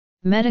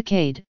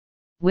Medicaid,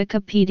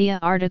 Wikipedia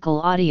article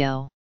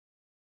audio.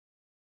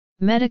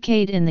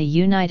 Medicaid in the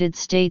United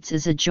States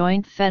is a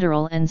joint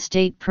federal and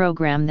state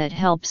program that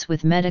helps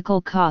with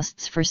medical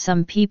costs for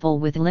some people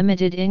with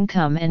limited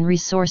income and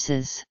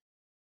resources.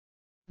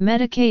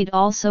 Medicaid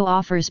also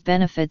offers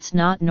benefits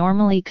not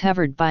normally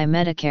covered by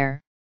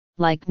Medicare,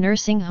 like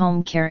nursing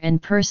home care and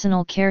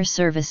personal care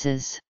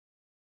services.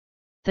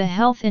 The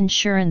Health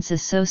Insurance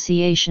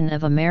Association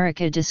of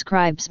America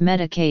describes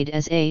Medicaid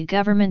as a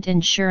government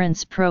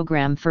insurance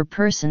program for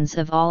persons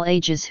of all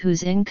ages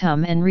whose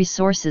income and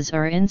resources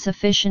are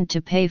insufficient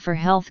to pay for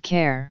health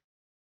care.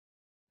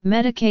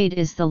 Medicaid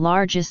is the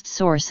largest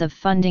source of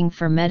funding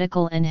for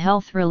medical and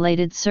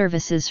health-related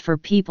services for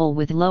people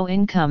with low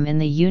income in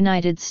the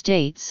United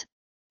States,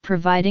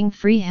 providing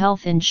free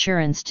health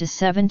insurance to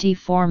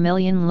 74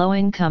 million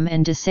low-income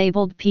and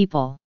disabled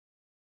people.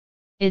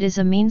 It is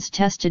a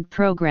means-tested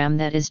program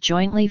that is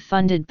jointly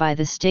funded by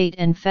the state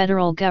and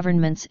federal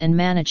governments and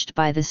managed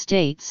by the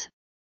states,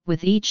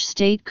 with each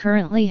state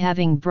currently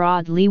having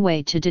broad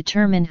leeway to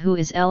determine who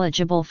is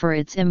eligible for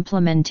its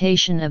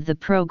implementation of the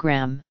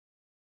program.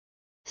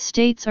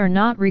 States are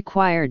not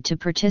required to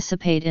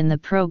participate in the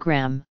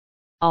program,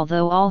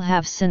 although all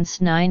have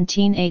since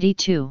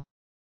 1982.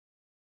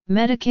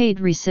 Medicaid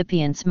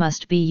recipients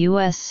must be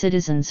U.S.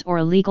 citizens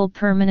or legal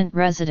permanent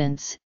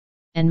residents,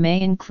 and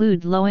may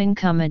include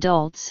low-income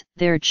adults,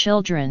 their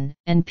children,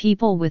 and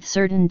people with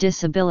certain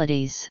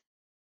disabilities.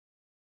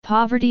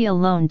 Poverty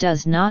alone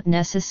does not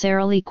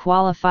necessarily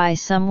qualify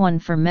someone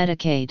for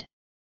Medicaid.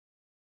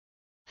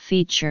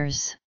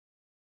 Features: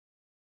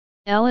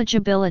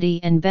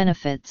 eligibility and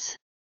benefits.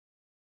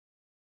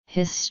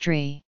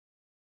 History: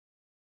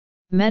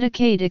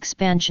 Medicaid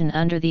expansion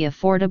under the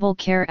Affordable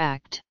Care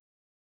Act.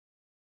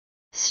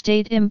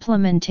 State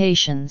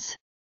implementations.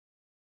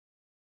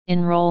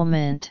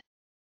 Enrollment.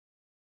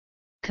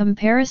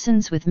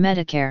 Comparisons with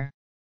Medicare.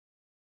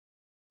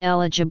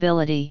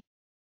 Eligibility.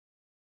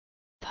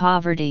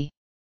 Poverty.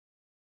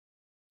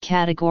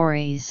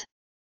 Categories.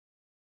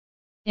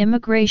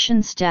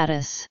 Immigration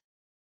status.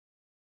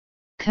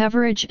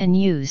 Coverage and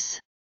use.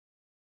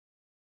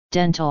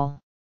 Dental.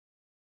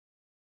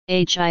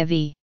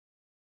 HIV.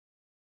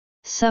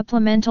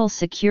 Supplemental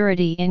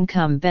Security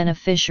Income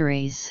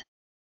beneficiaries.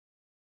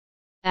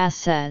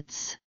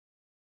 Assets.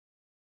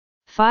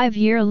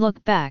 5-year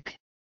look back.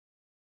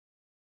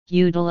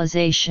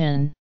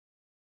 Utilization.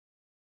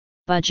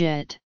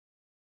 Budget.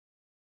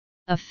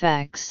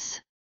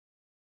 Effects.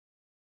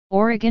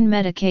 Oregon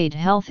Medicaid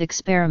Health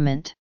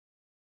Experiment.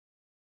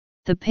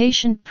 The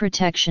Patient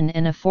Protection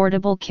and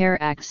Affordable Care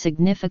Act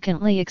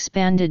significantly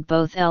expanded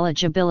both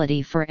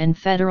eligibility for and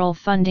federal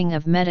funding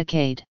of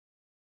Medicaid.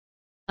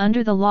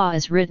 Under the law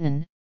as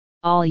written,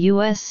 all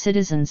U.S.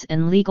 citizens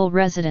and legal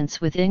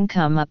residents with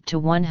income up to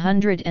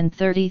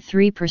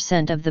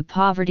 133% of the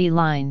poverty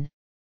line,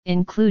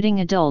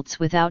 including adults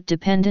without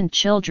dependent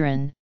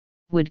children,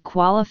 would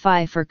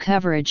qualify for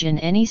coverage in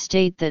any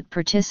state that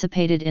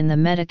participated in the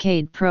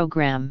Medicaid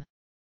program.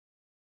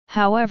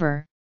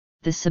 However,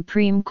 the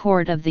Supreme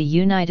Court of the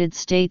United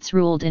States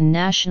ruled in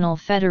National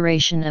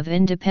Federation of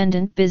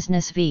Independent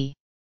Business v.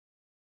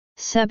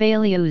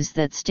 Sebelius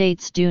that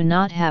states do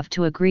not have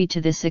to agree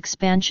to this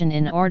expansion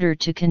in order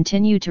to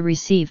continue to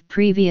receive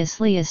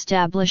previously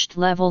established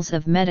levels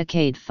of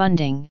Medicaid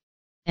funding,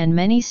 and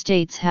many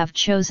states have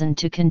chosen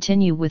to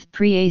continue with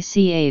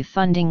pre-ACA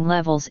funding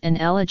levels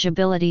and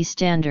eligibility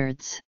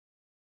standards.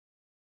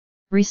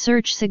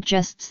 Research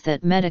suggests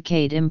that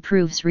Medicaid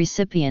improves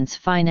recipients'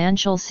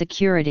 financial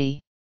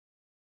security.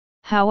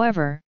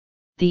 However,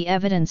 the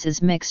evidence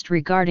is mixed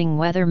regarding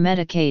whether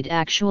Medicaid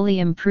actually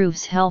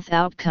improves health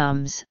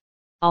outcomes,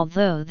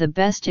 although the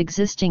best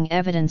existing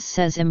evidence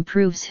says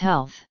improves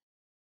health.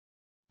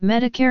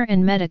 Medicare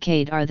and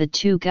Medicaid are the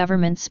two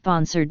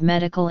government-sponsored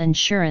medical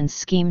insurance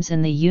schemes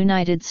in the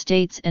United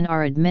States and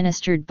are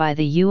administered by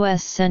the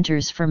U.S.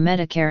 Centers for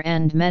Medicare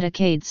and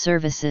Medicaid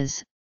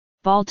Services,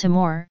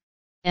 Baltimore,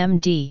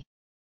 MD.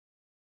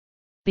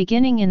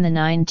 Beginning in the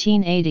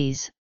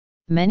 1980s,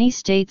 many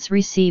states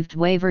received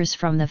waivers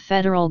from the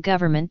federal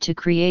government to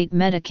create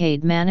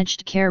Medicaid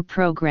managed care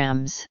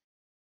programs.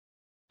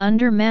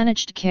 Under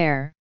managed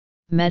care,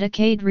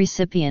 Medicaid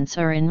recipients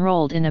are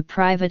enrolled in a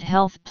private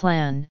health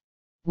plan,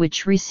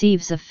 which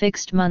receives a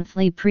fixed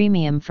monthly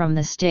premium from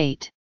the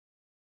state.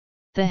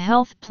 The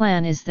health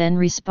plan is then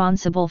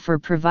responsible for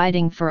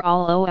providing for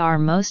all or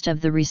most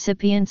of the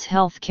recipient's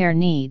health care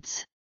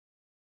needs.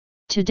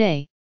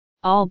 Today,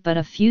 all but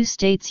a few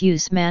states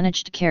use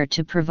managed care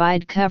to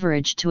provide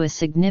coverage to a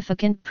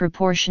significant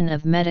proportion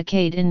of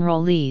Medicaid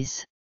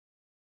enrollees.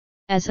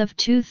 As of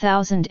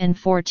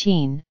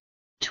 2014,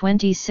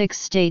 26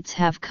 states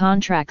have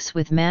contracts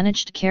with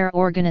managed care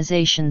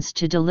organizations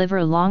to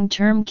deliver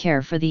long-term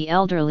care for the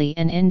elderly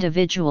and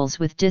individuals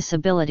with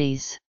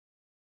disabilities.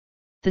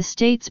 The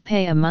states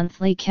pay a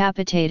monthly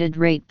capitated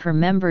rate per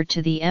member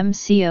to the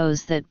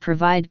MCOs that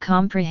provide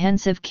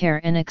comprehensive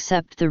care and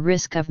accept the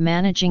risk of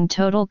managing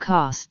total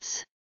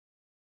costs.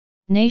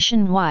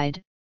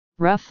 Nationwide,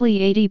 roughly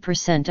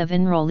 80% of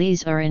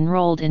enrollees are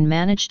enrolled in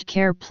managed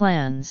care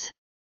plans.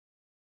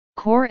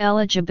 Core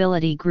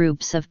eligibility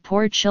groups of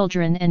poor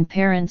children and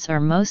parents are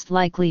most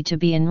likely to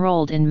be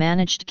enrolled in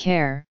managed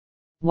care,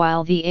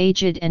 while the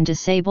aged and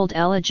disabled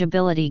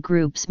eligibility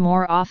groups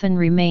more often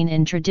remain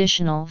in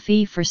traditional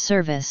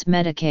fee-for-service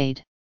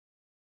Medicaid.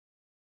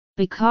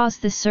 Because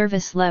the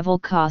service level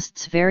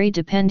costs vary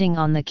depending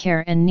on the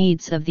care and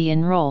needs of the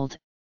enrolled,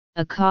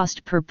 a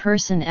cost per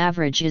person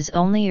average is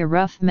only a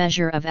rough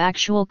measure of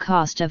actual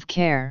cost of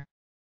care.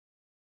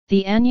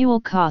 The annual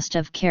cost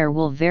of care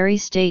will vary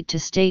state to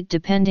state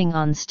depending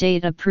on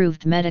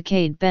state-approved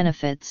Medicaid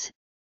benefits,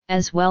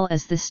 as well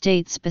as the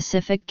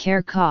state-specific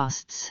care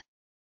costs.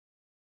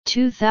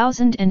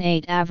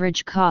 2008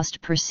 average cost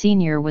per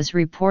senior was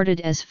reported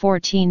as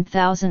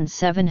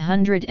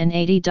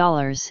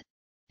 $14,780,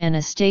 and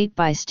a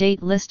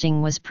state-by-state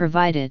listing was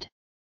provided.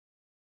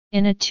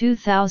 In a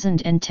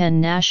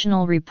 2010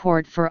 national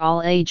report for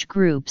all age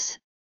groups,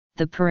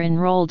 the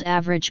per-enrolled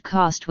average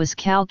cost was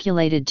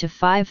calculated to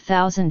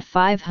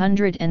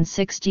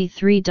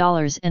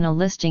 $5,563 and a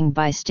listing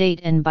by state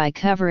and by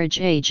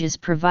coverage age is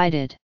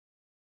provided.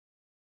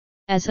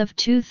 As of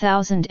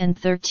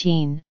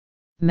 2013,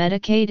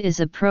 Medicaid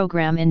is a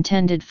program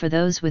intended for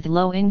those with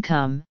low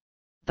income,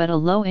 but a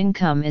low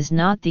income is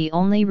not the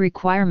only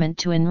requirement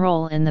to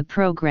enroll in the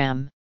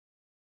program.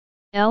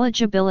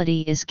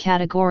 Eligibility is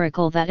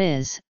categorical, that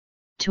is,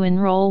 to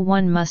enroll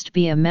one must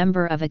be a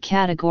member of a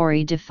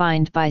category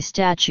defined by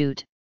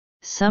statute.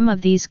 Some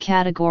of these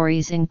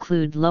categories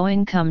include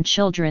low-income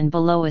children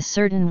below a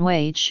certain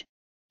wage,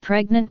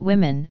 pregnant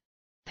women,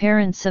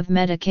 parents of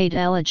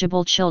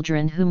Medicaid-eligible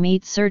children who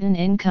meet certain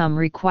income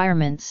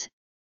requirements,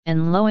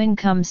 and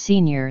low-income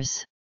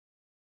seniors.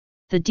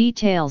 The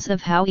details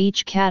of how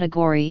each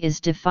category is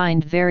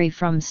defined vary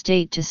from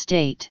state to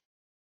state.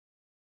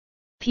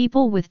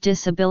 People with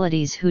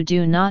disabilities who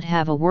do not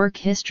have a work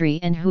history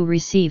and who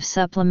receive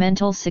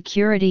Supplemental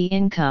Security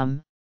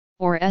Income,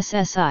 or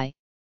SSI,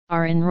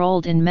 are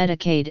enrolled in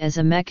Medicaid as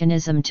a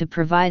mechanism to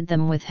provide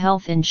them with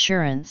health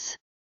insurance.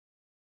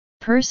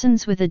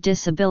 Persons with a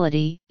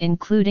disability,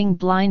 including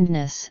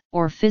blindness,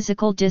 or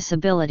physical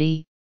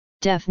disability,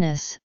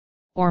 deafness,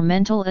 or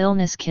mental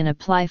illness can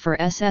apply for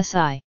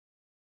SSI.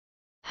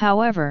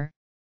 However,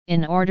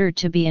 in order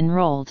to be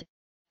enrolled,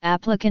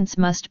 applicants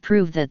must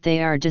prove that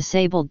they are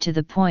disabled to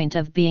the point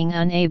of being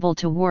unable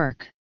to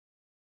work.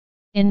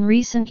 In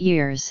recent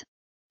years,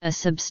 a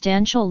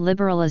substantial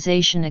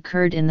liberalization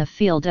occurred in the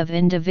field of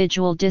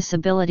individual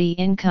disability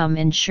income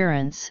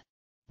insurance,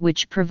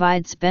 which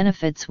provides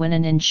benefits when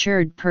an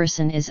insured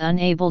person is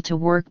unable to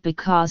work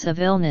because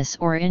of illness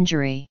or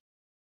injury.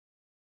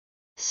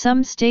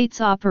 Some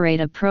states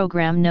operate a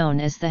program known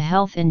as the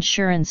Health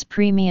Insurance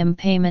Premium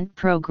Payment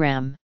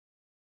Program.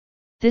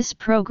 This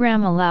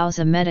program allows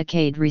a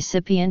Medicaid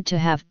recipient to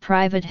have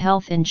private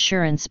health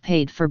insurance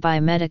paid for by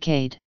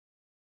Medicaid.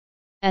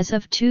 As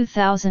of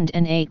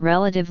 2008,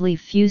 relatively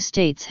few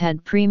states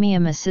had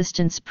premium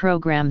assistance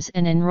programs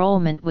and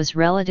enrollment was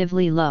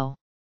relatively low.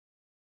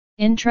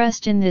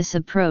 Interest in this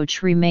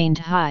approach remained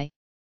high,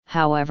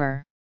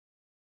 however.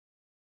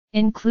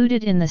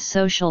 Included in the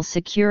Social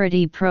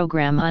Security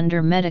program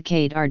under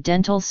Medicaid are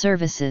dental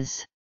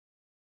services.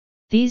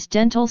 These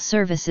dental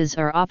services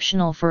are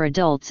optional for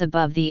adults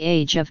above the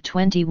age of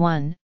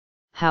 21,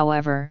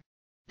 however,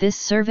 this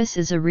service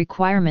is a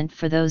requirement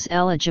for those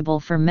eligible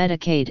for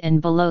Medicaid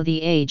and below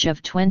the age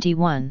of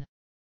 21.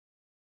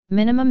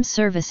 Minimum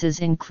services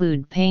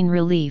include pain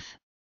relief,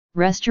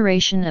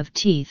 restoration of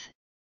teeth,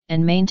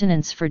 and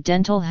maintenance for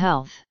dental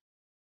health.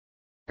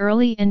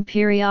 Early and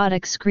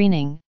periodic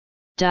screening,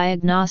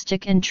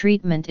 diagnostic and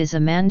treatment is a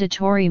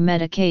mandatory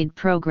Medicaid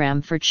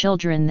program for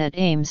children that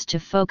aims to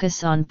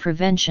focus on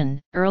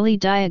prevention, early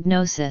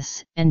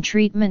diagnosis, and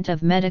treatment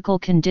of medical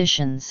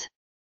conditions.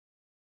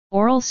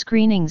 Oral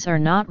screenings are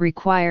not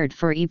required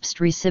for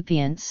EAPS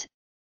recipients,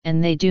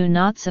 and they do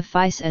not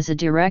suffice as a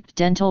direct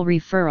dental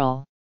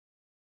referral.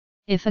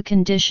 If a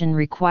condition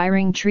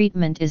requiring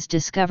treatment is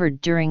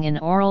discovered during an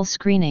oral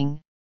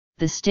screening,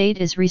 the state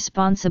is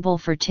responsible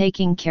for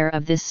taking care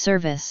of this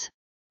service,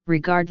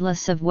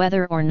 regardless of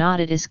whether or not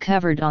it is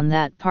covered on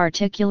that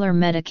particular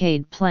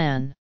Medicaid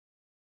plan.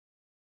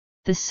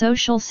 The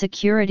Social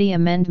Security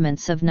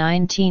Amendments of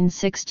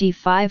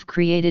 1965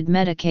 created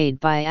Medicaid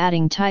by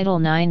adding Title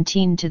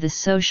 19 to the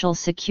Social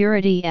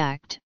Security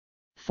Act,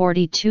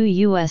 42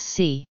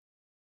 U.S.C.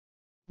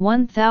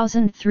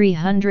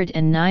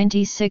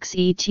 1396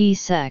 et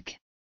sec.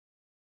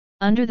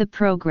 Under the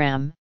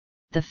program,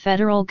 the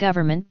federal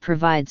government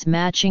provides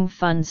matching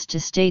funds to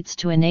states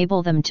to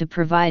enable them to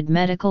provide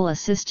medical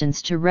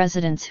assistance to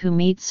residents who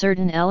meet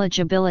certain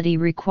eligibility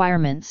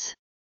requirements.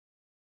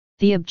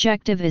 The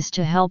objective is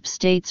to help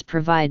states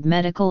provide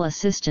medical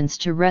assistance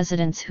to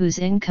residents whose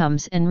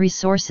incomes and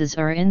resources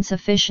are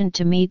insufficient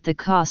to meet the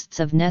costs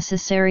of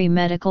necessary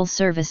medical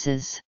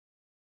services.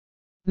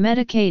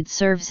 Medicaid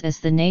serves as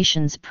the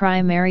nation's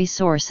primary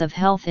source of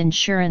health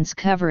insurance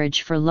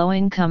coverage for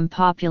low-income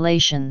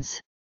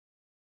populations.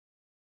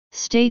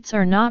 States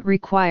are not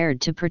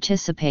required to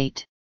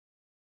participate.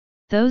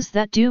 Those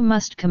that do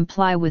must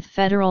comply with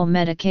federal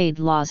Medicaid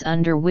laws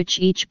under which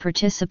each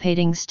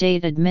participating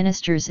state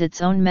administers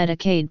its own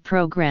Medicaid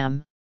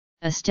program,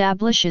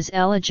 establishes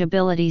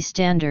eligibility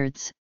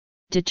standards,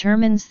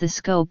 determines the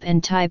scope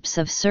and types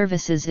of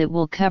services it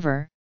will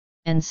cover,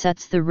 and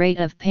sets the rate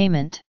of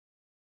payment.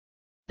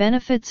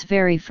 Benefits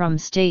vary from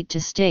state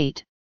to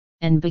state,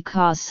 and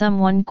because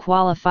someone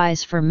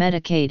qualifies for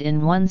Medicaid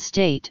in one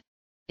state,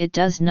 it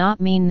does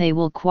not mean they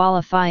will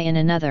qualify in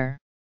another.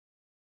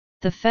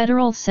 The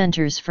Federal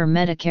Centers for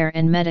Medicare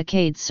and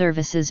Medicaid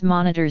Services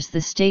monitors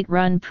the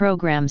state-run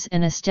programs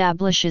and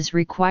establishes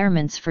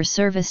requirements for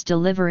service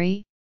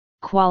delivery,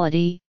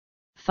 quality,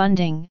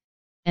 funding,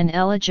 and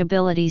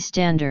eligibility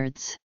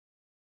standards.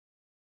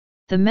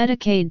 The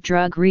Medicaid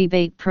Drug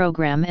Rebate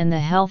Program and the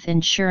Health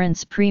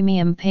Insurance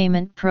Premium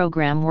Payment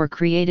Program were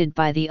created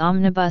by the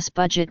Omnibus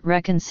Budget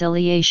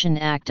Reconciliation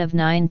Act of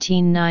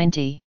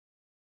 1990.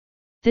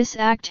 This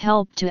act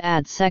helped to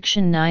add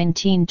Section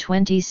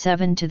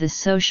 1927 to the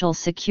Social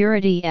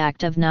Security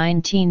Act of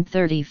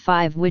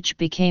 1935, which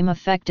became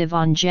effective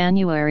on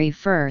January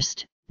 1,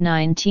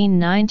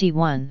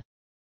 1991.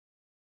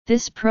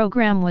 This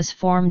program was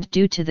formed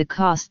due to the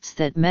costs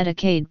that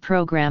Medicaid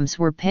programs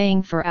were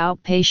paying for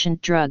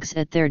outpatient drugs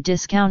at their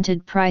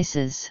discounted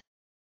prices.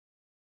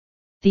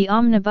 The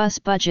Omnibus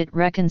Budget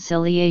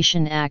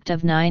Reconciliation Act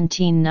of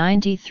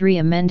 1993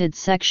 amended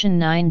Section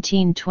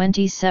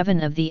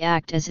 1927 of the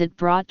Act as it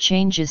brought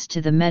changes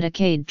to the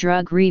Medicaid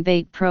Drug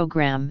Rebate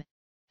Program,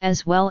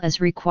 as well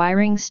as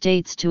requiring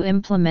states to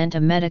implement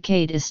a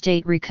Medicaid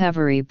estate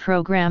recovery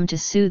program to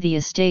sue the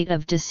estate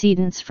of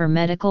decedents for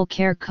medical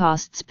care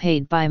costs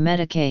paid by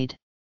Medicaid.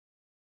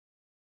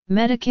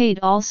 Medicaid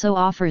also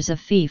offers a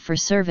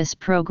fee-for-service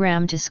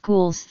program to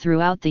schools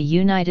throughout the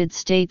United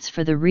States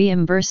for the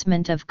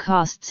reimbursement of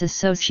costs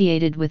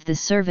associated with the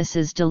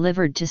services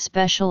delivered to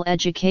special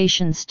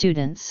education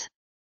students.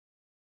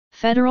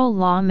 Federal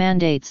law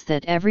mandates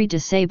that every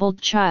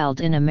disabled child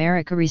in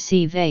America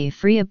receive a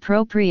free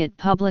appropriate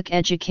public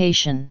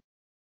education.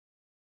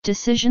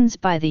 Decisions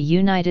by the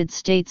United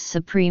States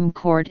Supreme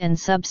Court and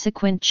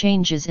subsequent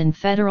changes in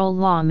federal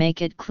law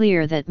make it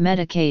clear that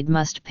Medicaid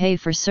must pay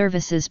for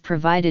services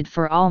provided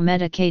for all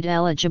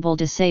Medicaid-eligible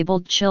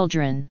disabled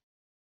children.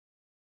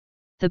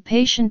 The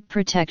Patient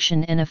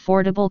Protection and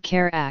Affordable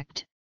Care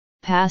Act,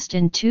 passed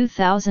in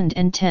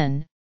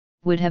 2010,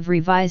 would have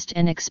revised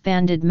and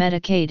expanded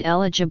Medicaid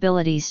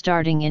eligibility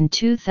starting in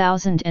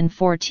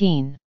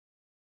 2014.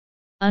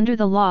 Under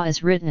the law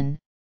as written,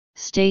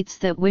 states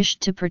that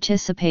wished to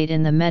participate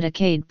in the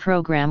Medicaid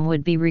program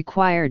would be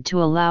required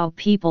to allow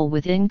people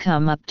with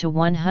income up to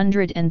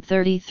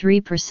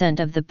 133%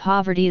 of the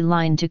poverty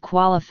line to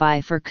qualify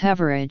for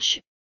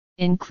coverage,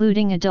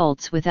 including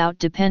adults without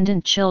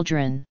dependent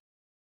children.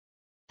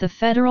 The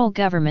federal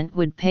government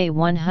would pay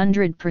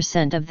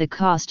 100% of the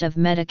cost of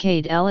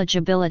Medicaid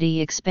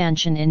eligibility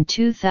expansion in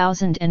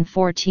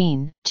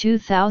 2014,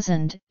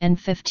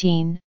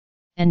 2015,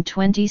 and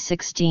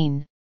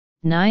 2016.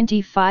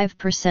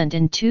 95%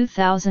 in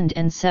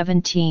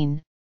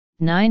 2017,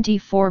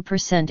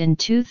 94% in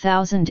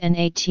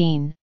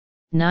 2018,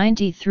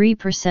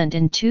 93%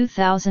 in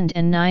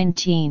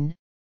 2019,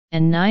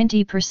 and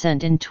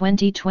 90% in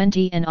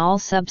 2020 and all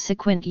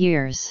subsequent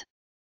years.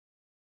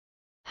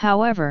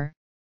 However,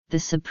 the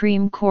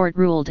Supreme Court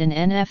ruled in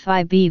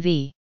NFIB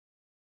v.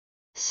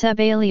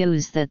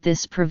 Sebelius that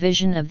this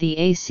provision of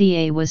the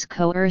ACA was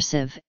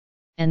coercive,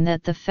 and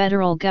that the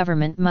federal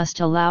government must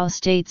allow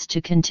states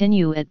to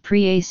continue at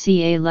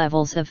pre-ACA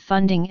levels of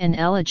funding and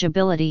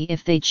eligibility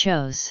if they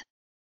chose.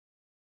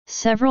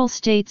 Several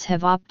states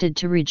have opted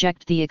to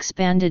reject the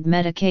expanded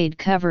Medicaid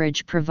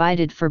coverage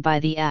provided for by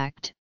the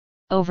Act.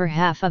 Over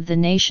half of the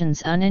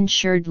nation's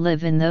uninsured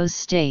live in those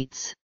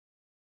states.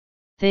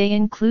 They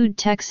include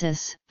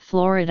Texas,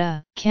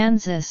 Florida,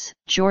 Kansas,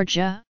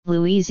 Georgia,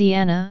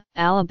 Louisiana,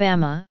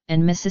 Alabama,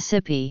 and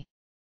Mississippi.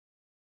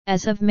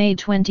 As of May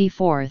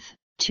 24,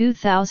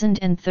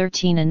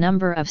 2013, a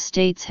number of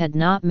states had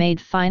not made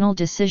final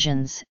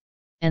decisions,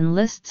 and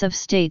lists of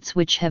states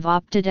which have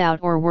opted out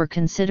or were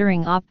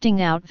considering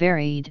opting out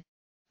varied,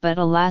 but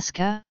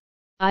Alaska,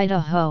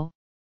 Idaho,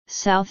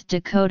 South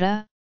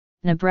Dakota,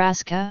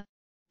 Nebraska,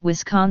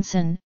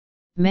 Wisconsin,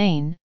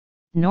 Maine,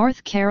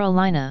 North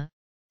Carolina,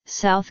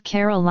 South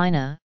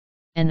Carolina,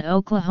 and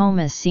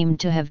Oklahoma seemed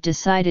to have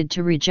decided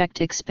to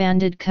reject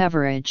expanded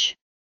coverage.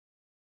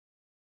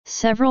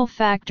 Several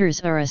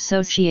factors are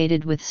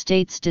associated with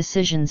states'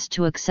 decisions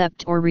to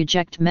accept or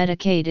reject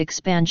Medicaid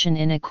expansion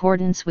in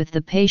accordance with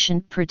the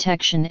Patient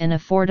Protection and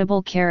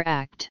Affordable Care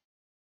Act.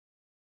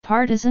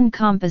 Partisan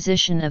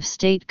composition of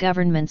state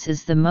governments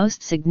is the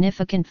most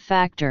significant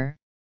factor,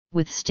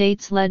 with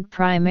states led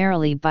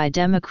primarily by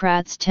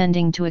Democrats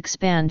tending to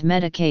expand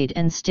Medicaid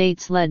and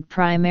states led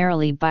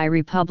primarily by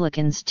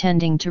Republicans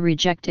tending to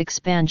reject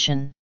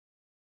expansion.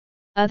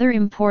 Other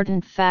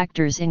important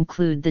factors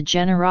include the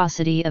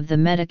generosity of the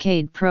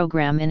Medicaid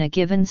program in a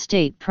given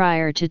state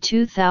prior to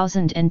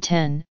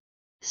 2010,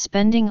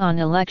 spending on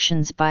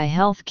elections by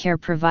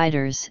healthcare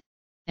providers,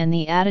 and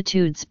the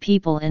attitudes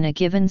people in a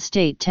given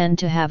state tend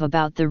to have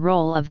about the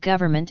role of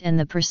government and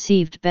the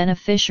perceived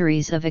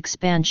beneficiaries of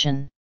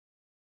expansion.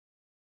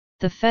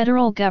 The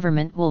federal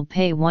government will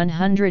pay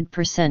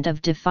 100%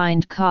 of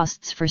defined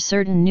costs for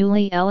certain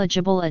newly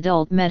eligible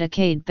adult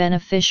Medicaid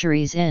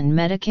beneficiaries in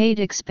Medicaid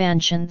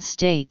expansion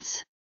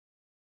states.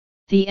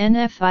 The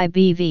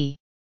NFIB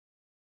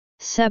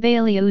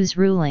Sebelius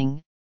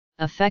ruling,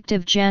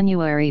 effective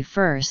January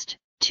 1,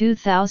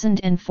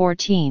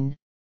 2014,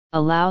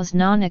 allows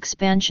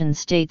non-expansion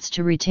states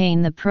to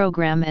retain the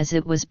program as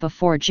it was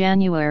before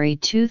January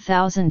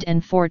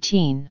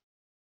 2014.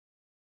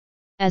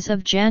 As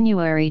of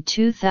January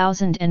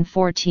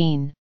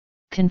 2014,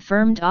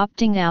 confirmed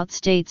opting-out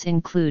states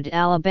include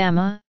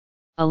Alabama,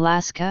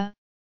 Alaska,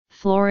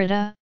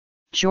 Florida,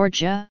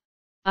 Georgia,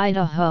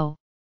 Idaho,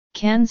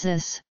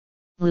 Kansas,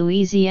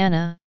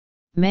 Louisiana,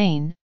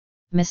 Maine,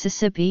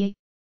 Mississippi,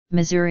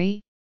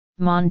 Missouri,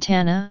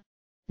 Montana,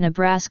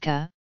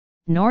 Nebraska,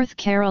 North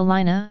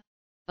Carolina,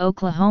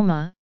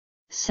 Oklahoma,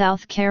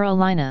 South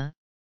Carolina,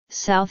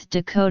 South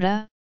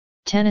Dakota,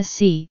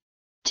 Tennessee,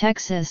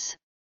 Texas,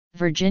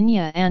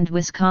 Virginia and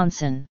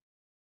Wisconsin.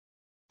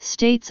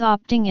 States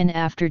opting in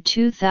after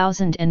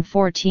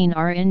 2014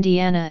 are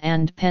Indiana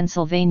and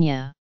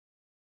Pennsylvania.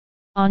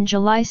 On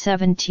July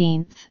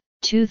 17,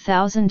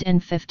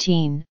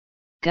 2015,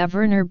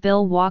 Governor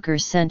Bill Walker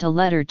sent a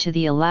letter to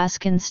the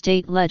Alaskan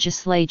state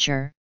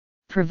legislature,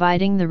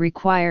 providing the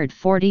required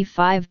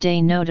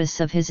 45-day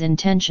notice of his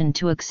intention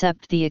to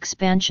accept the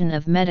expansion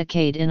of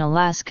Medicaid in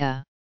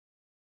Alaska.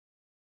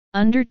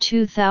 Under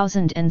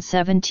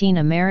 2017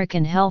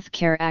 American Health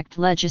Care Act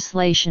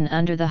legislation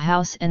under the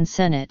House and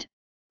Senate,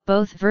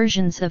 both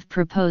versions of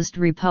proposed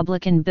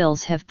Republican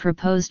bills have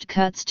proposed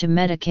cuts to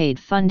Medicaid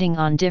funding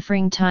on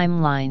differing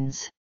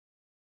timelines.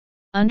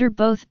 Under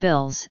both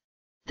bills,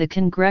 the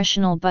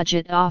Congressional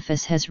Budget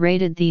Office has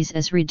rated these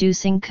as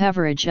reducing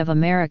coverage of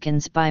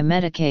Americans by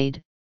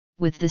Medicaid,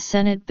 with the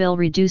Senate bill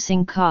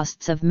reducing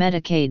costs of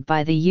Medicaid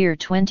by the year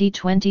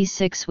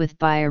 2026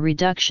 by a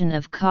reduction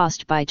of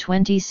cost by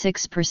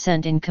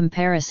 26% in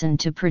comparison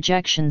to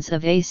projections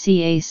of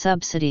ACA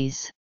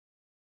subsidies.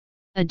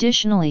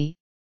 Additionally,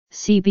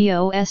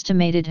 CBO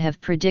estimated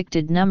have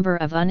predicted number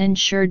of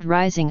uninsured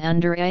rising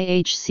under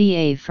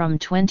AHCA from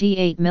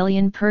 28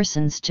 million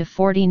persons to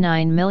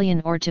 49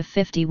 million or to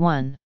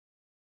 51.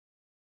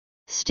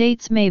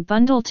 States may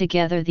bundle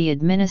together the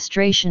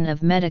administration of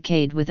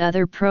Medicaid with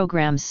other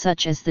programs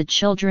such as the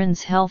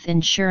Children's Health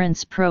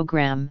Insurance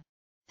Program,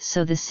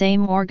 so the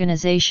same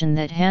organization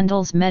that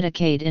handles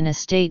Medicaid in a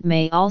state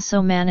may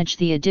also manage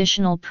the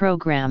additional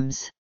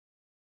programs.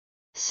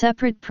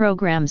 Separate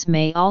programs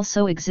may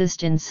also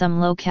exist in some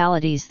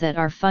localities that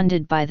are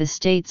funded by the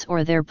states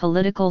or their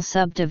political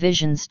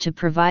subdivisions to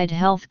provide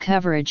health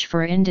coverage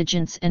for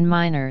indigents and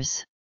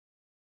minors.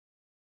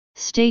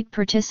 State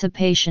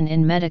participation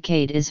in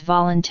Medicaid is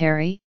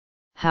voluntary,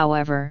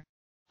 however,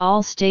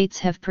 all states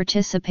have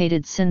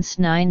participated since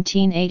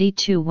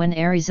 1982 when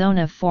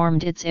Arizona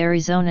formed its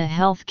Arizona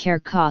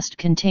Healthcare Cost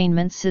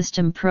Containment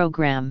System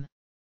program.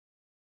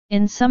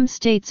 In some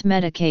states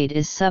Medicaid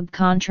is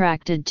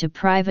subcontracted to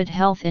private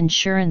health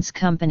insurance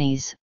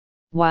companies,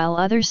 while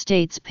other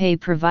states pay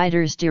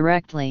providers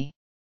directly.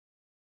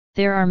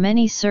 There are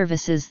many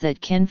services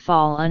that can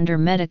fall under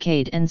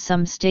Medicaid and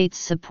some states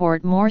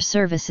support more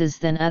services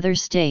than other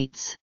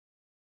states.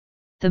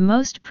 The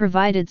most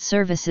provided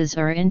services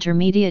are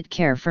intermediate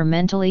care for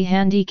mentally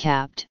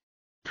handicapped,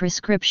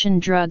 prescription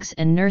drugs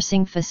and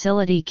nursing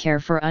facility care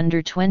for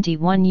under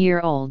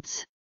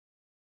 21-year-olds.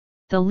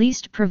 The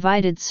least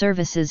provided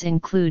services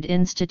include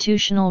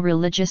institutional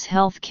religious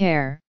health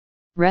care,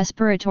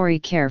 respiratory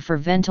care for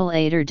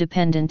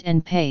ventilator-dependent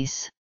and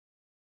PACE.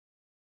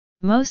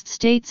 Most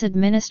states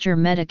administer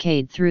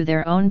Medicaid through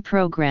their own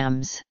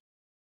programs.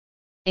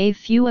 A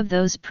few of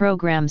those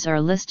programs are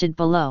listed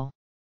below.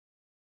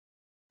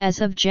 As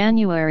of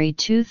January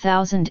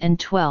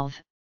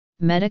 2012,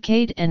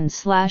 Medicaid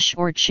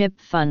and/or CHIP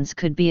funds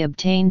could be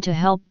obtained to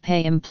help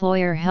pay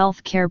employer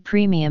health care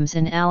premiums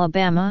in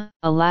Alabama,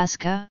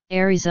 Alaska,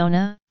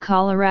 Arizona,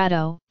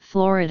 Colorado,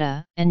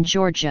 Florida, and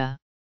Georgia.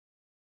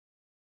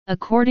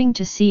 According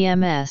to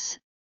CMS,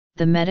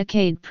 the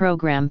Medicaid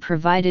program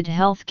provided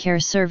health care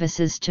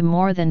services to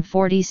more than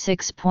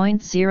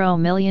 46.0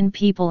 million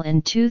people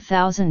in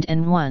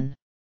 2001.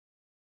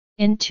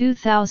 In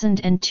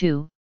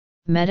 2002,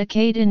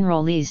 Medicaid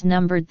enrollees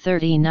numbered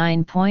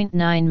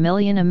 39.9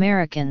 million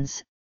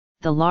Americans,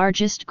 the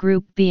largest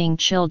group being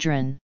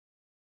children.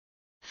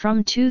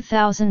 From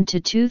 2000 to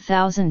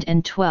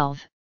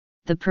 2012,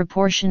 the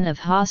proportion of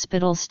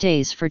hospital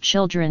stays for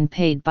children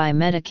paid by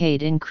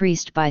Medicaid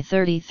increased by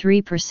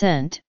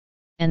 33%,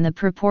 and the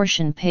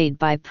proportion paid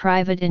by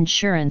private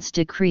insurance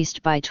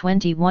decreased by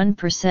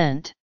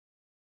 21%.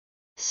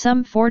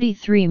 Some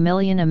 43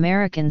 million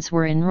Americans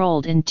were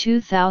enrolled in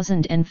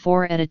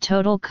 2004 at a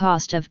total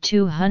cost of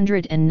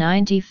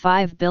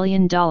 $295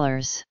 billion.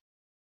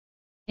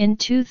 In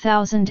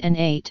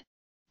 2008,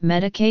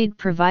 Medicaid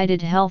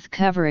provided health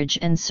coverage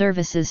and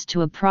services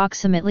to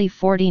approximately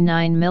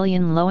 49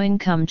 million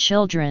low-income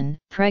children,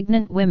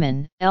 pregnant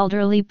women,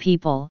 elderly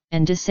people,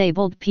 and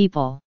disabled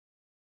people.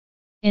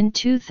 In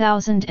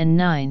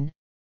 2009,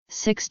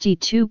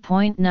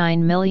 62.9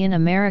 million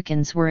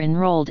Americans were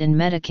enrolled in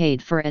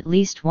Medicaid for at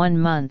least 1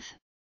 month,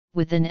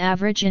 with an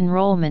average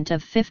enrollment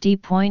of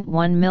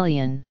 50.1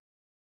 million.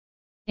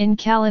 In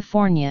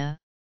California,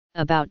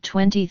 about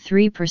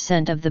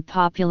 23% of the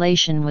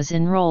population was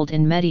enrolled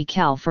in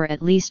Medi-Cal for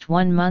at least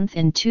 1 month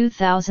in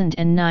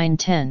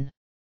 2009-10.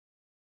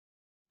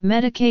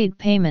 Medicaid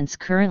payments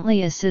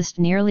currently assist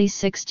nearly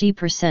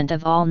 60%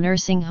 of all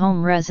nursing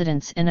home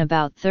residents and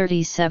about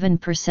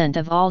 37%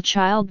 of all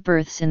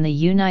childbirths in the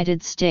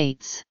United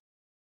States.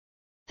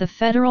 The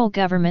federal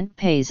government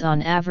pays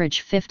on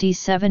average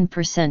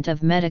 57%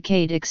 of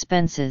Medicaid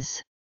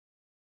expenses.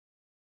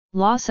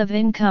 Loss of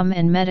income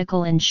and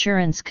medical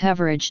insurance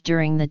coverage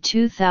during the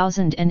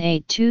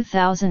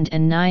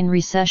 2008-2009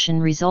 recession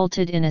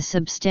resulted in a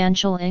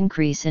substantial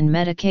increase in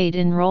Medicaid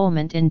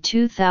enrollment in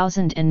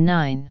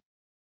 2009.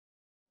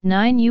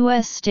 9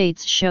 U.S.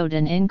 states showed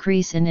an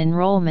increase in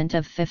enrollment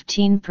of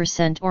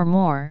 15% or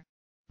more,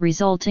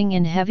 resulting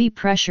in heavy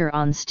pressure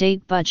on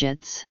state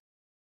budgets.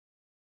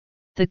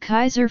 The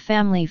Kaiser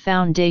Family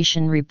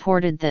Foundation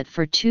reported that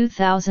for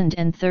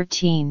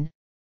 2013,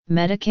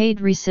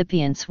 Medicaid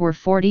recipients were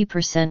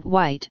 40%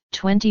 white,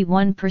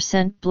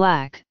 21%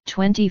 black,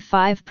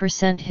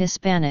 25%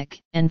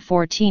 Hispanic, and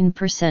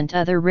 14%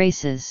 other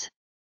races.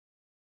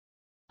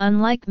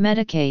 Unlike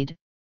Medicaid,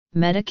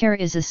 Medicare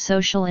is a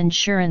social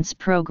insurance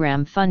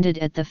program funded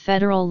at the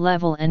federal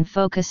level and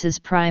focuses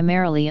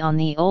primarily on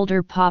the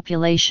older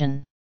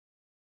population.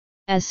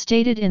 As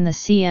stated in the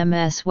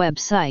CMS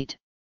website,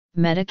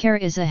 Medicare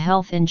is a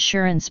health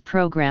insurance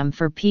program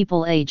for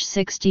people age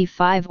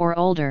 65 or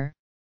older,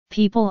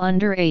 people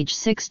under age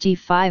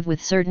 65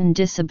 with certain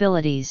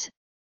disabilities,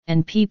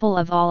 and people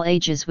of all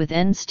ages with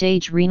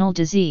end-stage renal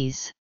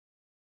disease.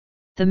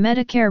 The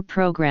Medicare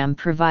program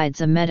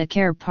provides a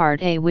Medicare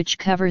Part A which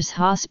covers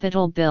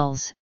hospital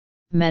bills,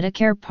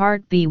 Medicare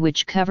Part B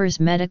which covers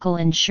medical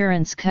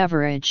insurance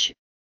coverage,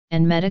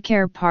 and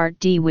Medicare Part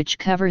D which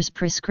covers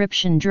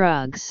prescription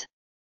drugs.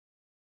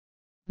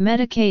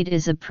 Medicaid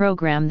is a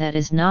program that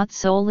is not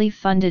solely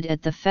funded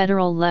at the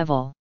federal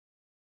level.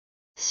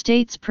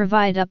 States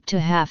provide up to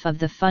half of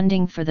the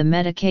funding for the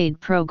Medicaid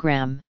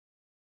program.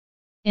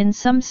 In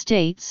some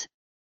states,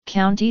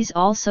 counties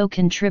also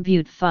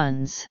contribute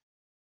funds.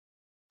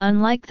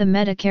 Unlike the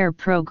Medicare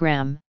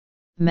program,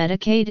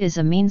 Medicaid is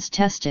a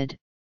means-tested,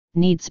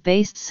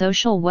 needs-based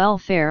social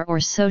welfare or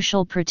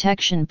social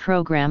protection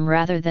program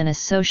rather than a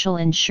social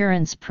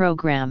insurance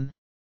program.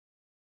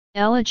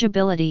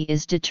 Eligibility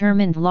is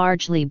determined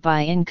largely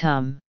by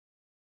income.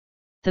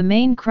 The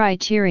main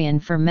criterion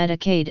for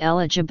Medicaid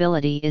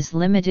eligibility is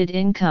limited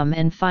income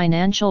and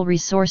financial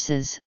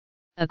resources,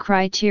 a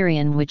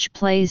criterion which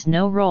plays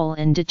no role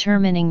in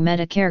determining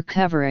Medicare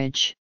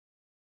coverage.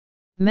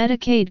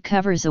 Medicaid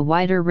covers a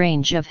wider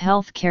range of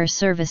health care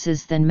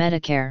services than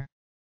Medicare.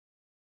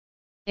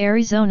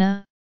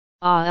 Arizona,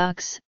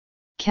 AUX,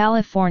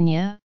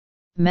 California,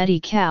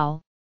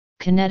 Medi-Cal,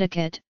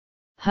 Connecticut,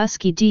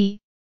 Husky D,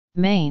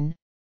 Maine,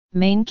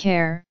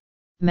 MaineCare,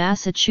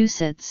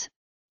 Massachusetts,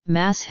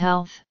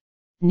 MassHealth,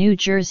 New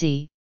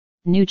Jersey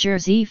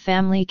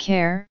Family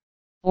Care,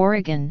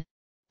 Oregon,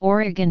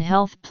 Oregon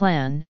Health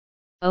Plan,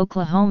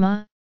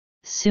 Oklahoma,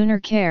 Sooner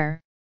Care,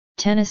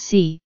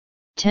 Tennessee,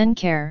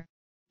 TennCare,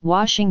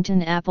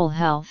 Washington Apple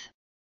Health,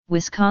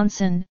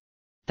 Wisconsin,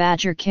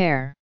 Badger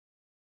Care.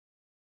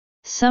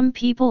 Some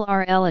people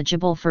are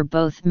eligible for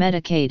both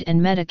Medicaid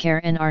and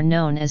Medicare and are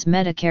known as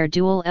Medicare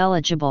dual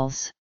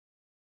eligibles.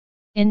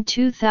 In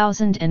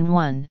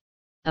 2001,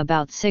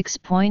 about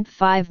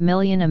 6.5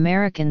 million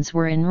Americans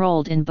were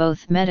enrolled in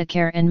both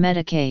Medicare and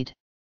Medicaid.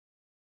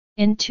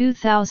 In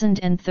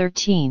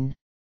 2013,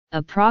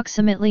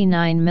 approximately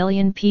 9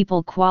 million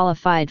people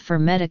qualified for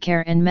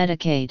Medicare and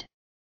Medicaid.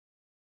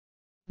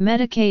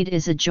 Medicaid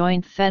is a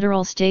joint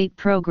federal-state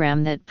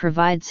program that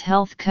provides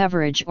health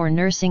coverage or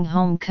nursing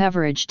home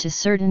coverage to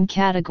certain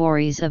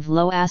categories of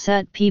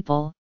low-asset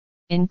people,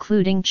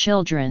 including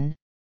children,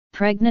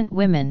 pregnant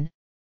women,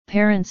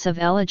 parents of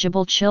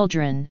eligible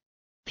children,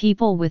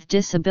 people with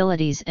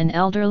disabilities and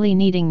elderly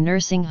needing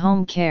nursing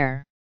home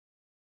care.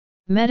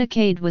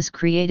 Medicaid was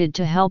created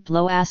to help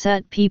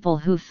low-asset people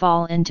who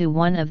fall into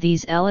one of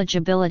these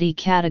eligibility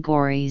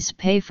categories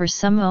pay for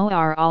some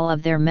or all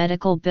of their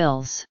medical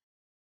bills.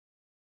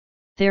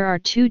 There are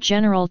two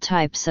general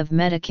types of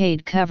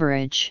Medicaid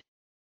coverage.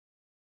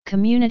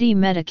 Community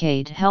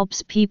Medicaid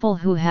helps people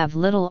who have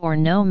little or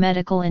no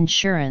medical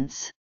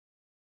insurance.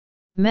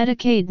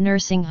 Medicaid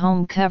nursing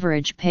home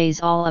coverage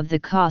pays all of the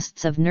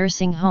costs of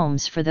nursing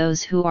homes for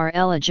those who are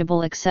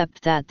eligible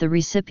except that the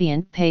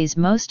recipient pays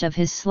most of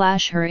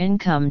his/her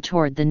income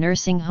toward the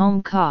nursing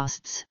home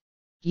costs,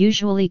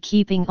 usually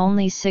keeping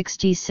only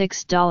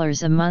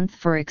 $66 a month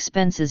for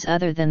expenses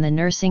other than the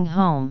nursing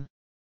home.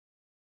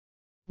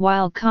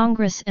 While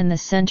Congress and the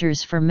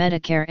Centers for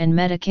Medicare and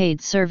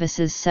Medicaid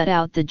Services set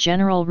out the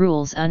general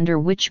rules under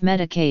which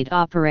Medicaid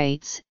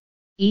operates,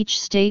 each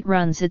state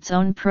runs its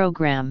own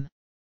program.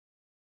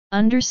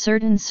 Under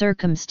certain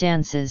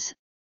circumstances,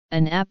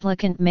 an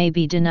applicant may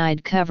be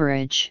denied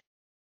coverage.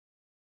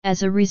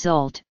 As a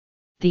result,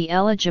 the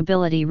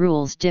eligibility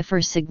rules differ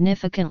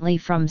significantly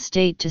from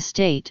state to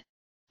state,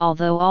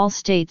 although all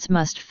states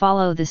must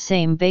follow the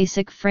same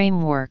basic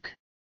framework.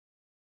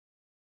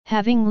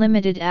 Having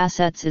limited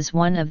assets is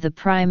one of the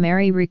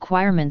primary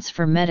requirements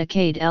for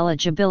Medicaid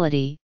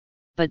eligibility,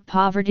 but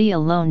poverty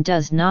alone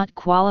does not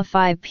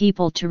qualify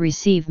people to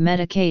receive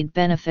Medicaid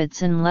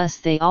benefits unless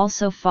they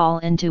also fall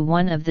into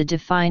one of the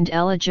defined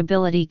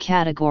eligibility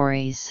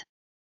categories.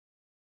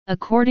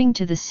 According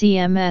to the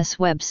CMS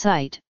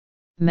website,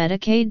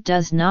 Medicaid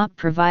does not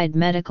provide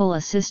medical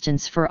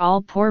assistance for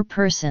all poor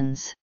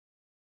persons.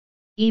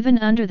 Even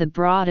under the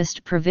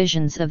broadest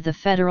provisions of the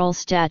federal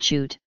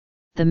statute,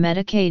 the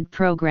Medicaid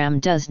program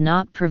does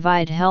not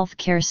provide health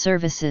care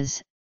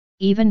services,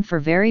 even for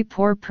very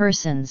poor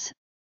persons,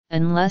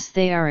 unless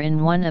they are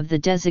in one of the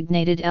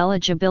designated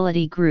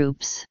eligibility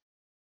groups.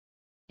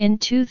 In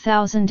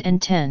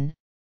 2010,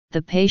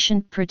 the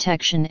Patient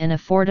Protection and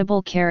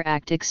Affordable Care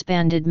Act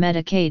expanded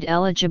Medicaid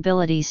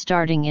eligibility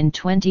starting in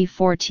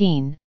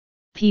 2014.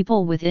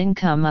 People with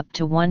income up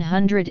to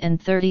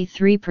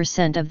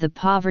 133% of the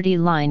poverty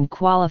line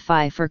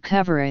qualify for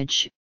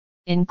coverage,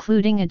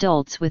 including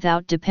adults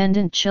without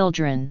dependent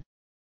children.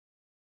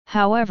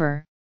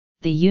 However,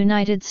 the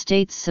United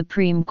States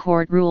Supreme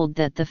Court ruled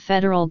that the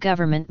federal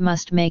government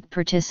must make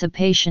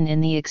participation in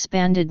the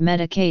expanded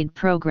Medicaid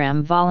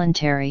program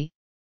voluntary,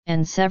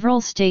 and several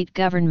state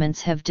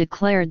governments have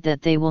declared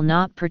that they will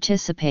not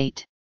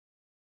participate.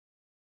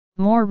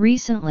 More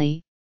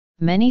recently,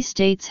 many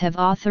states have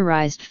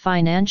authorized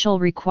financial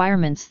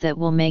requirements that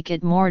will make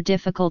it more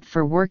difficult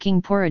for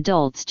working poor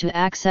adults to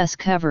access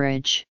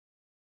coverage.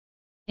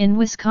 In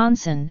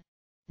Wisconsin,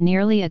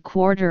 nearly a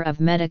quarter of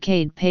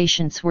Medicaid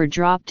patients were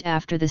dropped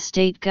after the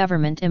state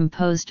government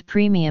imposed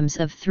premiums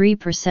of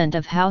 3%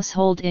 of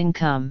household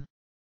income.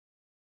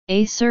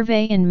 A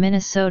survey in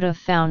Minnesota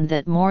found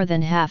that more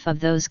than half of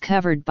those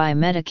covered by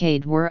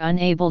Medicaid were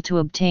unable to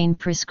obtain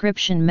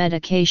prescription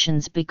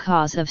medications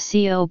because of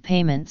CO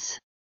payments.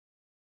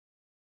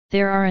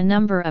 There are a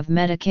number of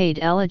Medicaid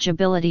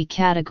eligibility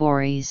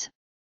categories.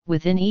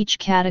 Within each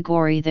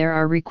category there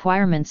are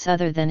requirements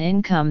other than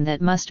income that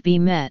must be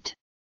met.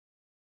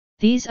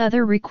 These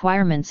other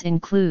requirements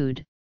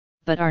include,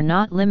 but are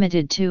not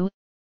limited to,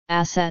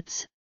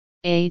 assets,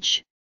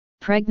 age,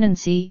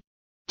 pregnancy,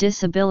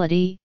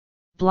 disability,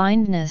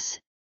 blindness,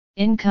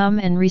 income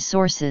and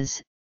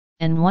resources,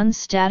 and one's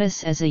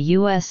status as a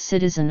U.S.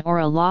 citizen or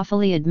a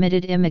lawfully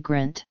admitted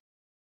immigrant.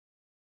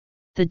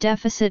 The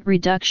Deficit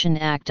Reduction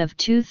Act of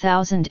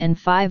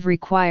 2005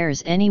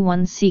 requires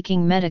anyone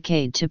seeking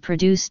Medicaid to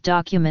produce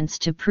documents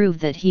to prove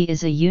that he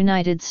is a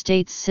United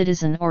States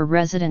citizen or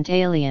resident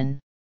alien.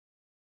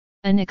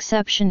 An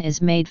exception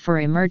is made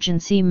for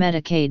emergency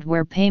Medicaid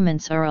where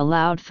payments are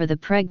allowed for the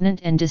pregnant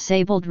and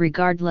disabled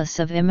regardless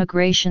of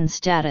immigration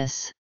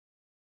status.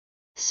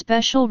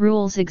 Special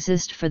rules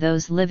exist for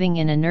those living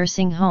in a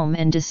nursing home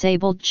and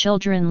disabled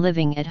children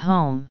living at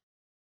home.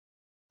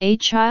 A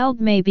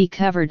child may be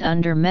covered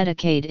under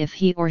Medicaid if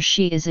he or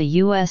she is a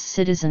U.S.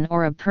 citizen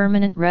or a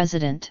permanent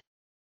resident.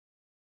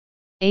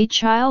 A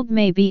child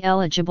may be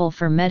eligible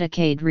for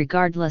Medicaid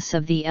regardless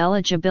of the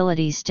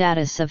eligibility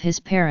status of his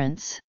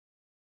parents.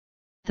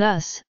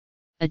 Thus,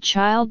 a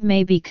child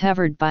may be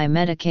covered by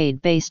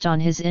Medicaid based on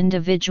his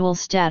individual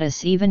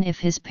status even if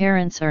his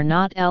parents are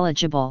not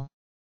eligible.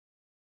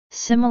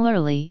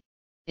 Similarly,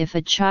 if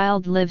a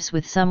child lives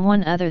with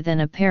someone other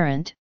than a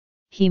parent,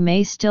 he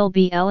may still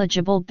be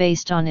eligible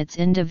based on its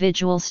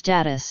individual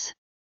status.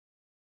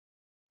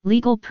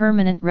 Legal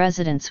permanent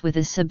residents with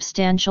a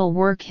substantial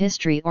work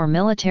history or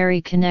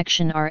military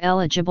connection are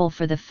eligible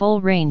for the full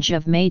range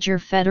of major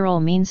federal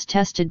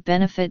means-tested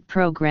benefit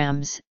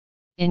programs,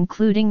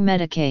 including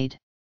Medicaid.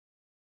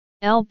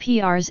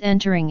 LPRs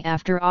entering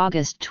after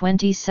August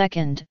 22,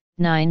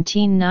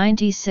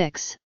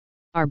 1996,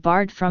 are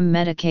barred from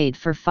Medicaid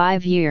for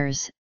 5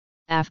 years,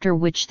 after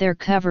which their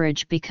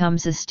coverage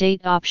becomes a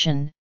state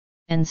option,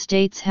 and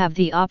states have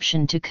the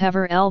option to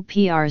cover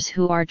LPRs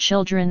who are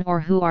children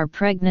or who are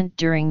pregnant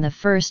during the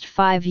first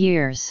 5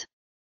 years.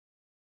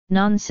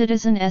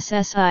 Non-citizen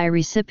SSI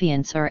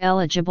recipients are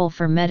eligible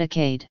for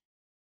Medicaid.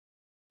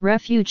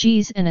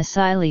 Refugees and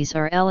asylees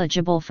are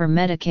eligible for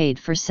Medicaid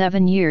for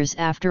 7 years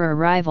after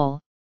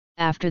arrival.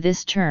 After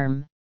this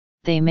term,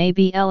 they may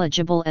be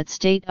eligible at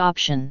state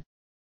option.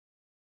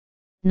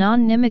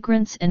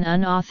 Non-immigrants and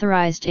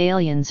unauthorized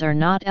aliens are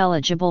not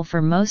eligible for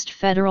most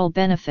federal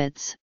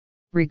benefits,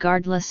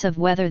 regardless of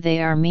whether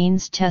they are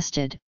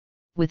means-tested,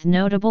 with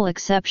notable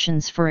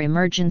exceptions for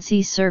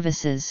emergency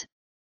services,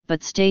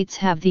 but states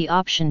have the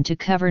option to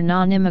cover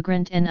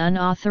non-immigrant and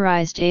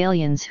unauthorized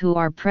aliens who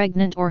are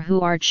pregnant or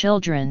who are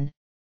children,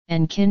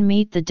 and can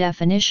meet the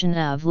definition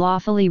of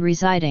lawfully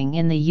residing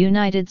in the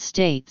United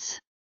States.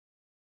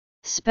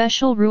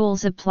 Special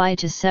rules apply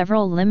to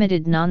several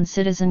limited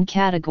non-citizen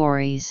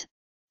categories: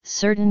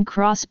 certain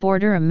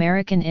cross-border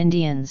American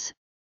Indians,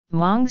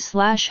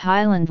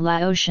 Hmong/Highland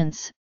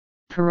Laotians,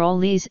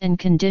 parolees and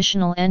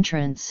conditional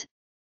entrants,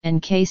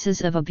 and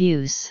cases of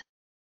abuse.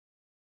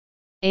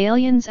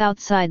 Aliens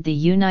outside the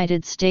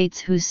United States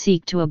who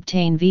seek to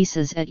obtain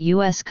visas at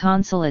U.S.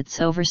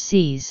 consulates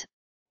overseas,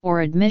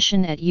 or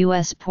admission at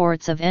U.S.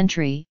 ports of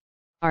entry,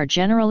 are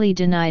generally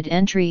denied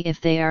entry if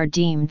they are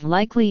deemed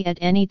likely at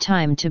any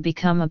time to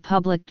become a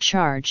public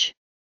charge.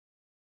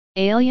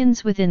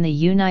 Aliens within the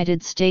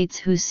United States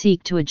who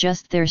seek to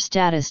adjust their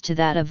status to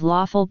that of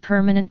lawful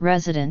permanent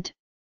resident,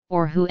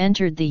 or who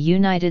entered the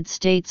United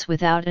States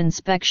without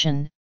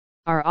inspection,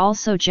 are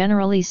also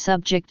generally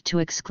subject to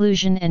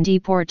exclusion and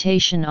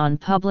deportation on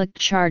public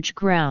charge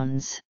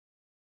grounds.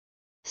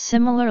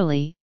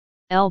 Similarly,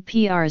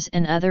 LPRs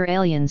and other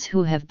aliens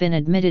who have been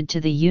admitted to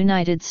the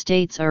United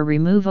States are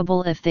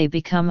removable if they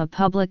become a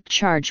public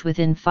charge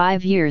within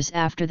 5 years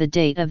after the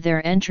date of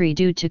their entry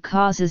due to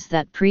causes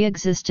that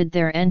pre-existed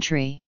their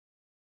entry.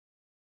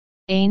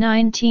 A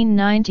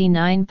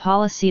 1999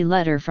 policy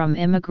letter from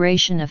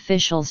immigration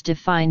officials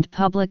defined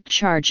public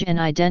charge and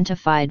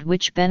identified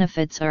which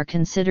benefits are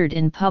considered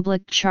in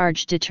public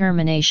charge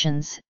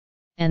determinations,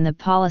 and the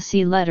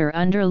policy letter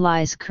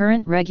underlies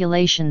current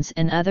regulations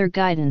and other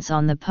guidance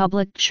on the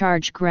public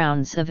charge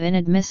grounds of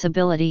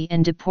inadmissibility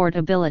and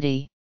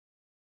deportability.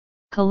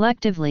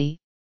 Collectively,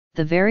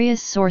 the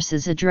various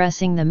sources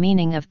addressing the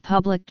meaning of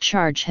public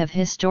charge have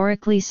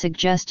historically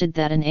suggested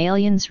that an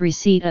alien's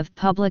receipt of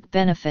public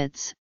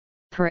benefits,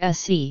 per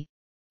se,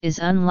 is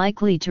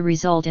unlikely to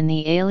result in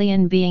the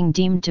alien being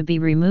deemed to be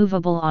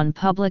removable on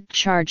public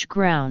charge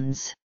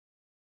grounds.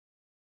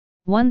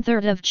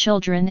 1/3 of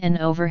children and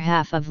over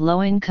half of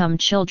low-income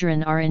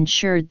children are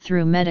insured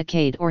through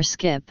Medicaid or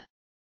SKIP.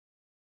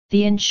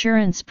 The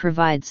insurance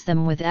provides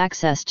them with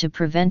access to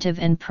preventive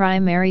and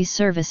primary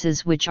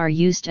services which are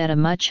used at a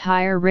much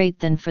higher rate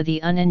than for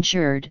the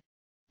uninsured,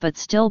 but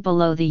still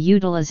below the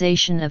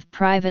utilization of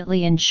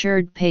privately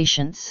insured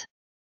patients.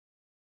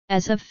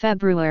 As of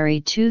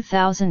February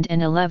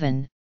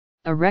 2011,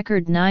 a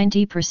record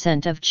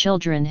 90% of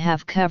children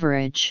have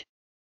coverage.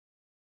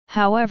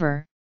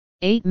 However,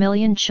 8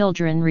 million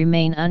children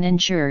remain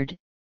uninsured,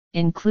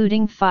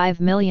 including 5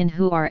 million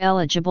who are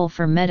eligible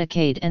for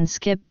Medicaid and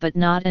SKIP but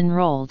not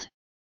enrolled.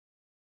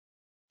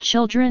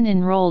 Children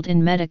enrolled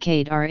in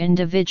Medicaid are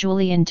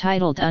individually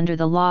entitled under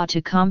the law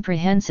to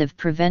comprehensive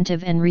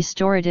preventive and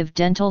restorative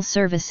dental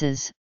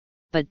services,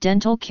 but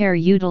dental care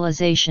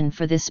utilization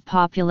for this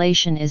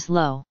population is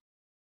low.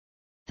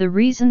 The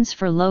reasons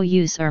for low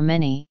use are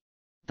many,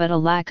 but a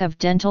lack of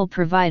dental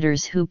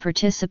providers who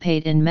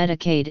participate in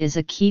Medicaid is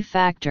a key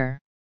factor.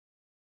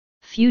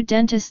 Few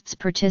dentists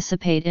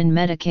participate in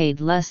Medicaid,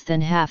 less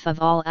than half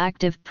of all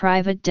active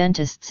private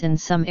dentists in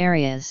some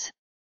areas.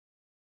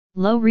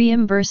 Low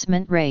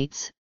reimbursement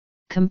rates,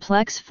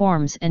 complex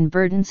forms and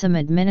burdensome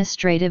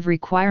administrative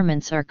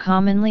requirements are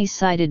commonly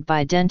cited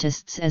by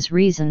dentists as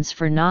reasons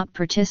for not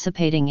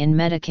participating in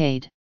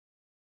Medicaid.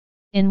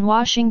 In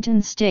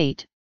Washington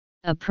state,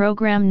 a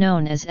program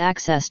known as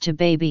Access to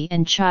Baby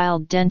and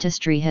Child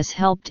Dentistry has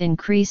helped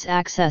increase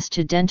access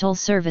to dental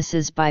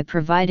services by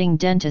providing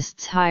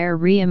dentists higher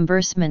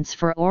reimbursements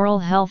for oral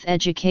health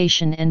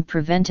education and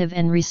preventive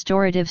and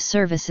restorative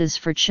services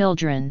for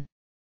children.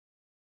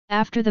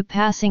 After the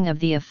passing of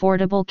the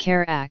Affordable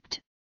Care Act,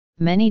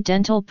 many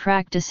dental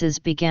practices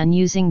began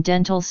using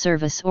dental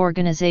service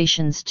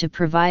organizations to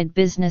provide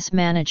business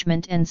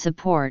management and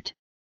support,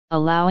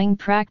 allowing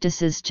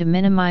practices to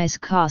minimize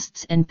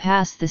costs and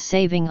pass the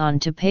saving on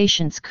to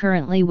patients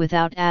currently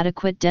without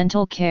adequate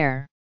dental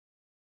care.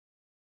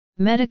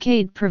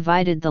 Medicaid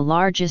provided the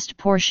largest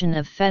portion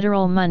of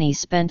federal money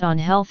spent on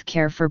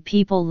healthcare for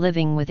people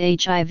living with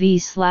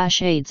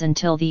HIV/AIDS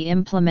until the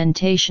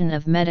implementation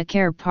of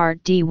Medicare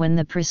Part D, when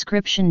the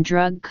prescription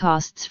drug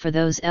costs for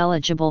those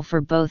eligible for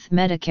both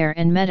Medicare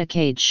and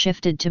Medicaid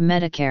shifted to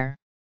Medicare.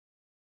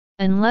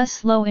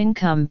 Unless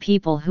low-income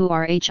people who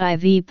are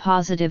HIV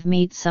positive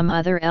meet some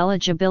other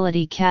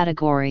eligibility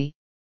category,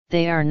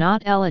 they are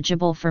not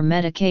eligible for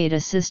Medicaid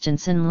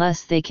assistance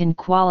unless they can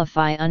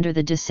qualify under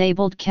the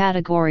disabled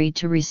category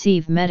to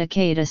receive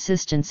Medicaid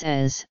assistance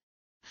as,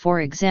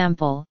 for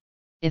example,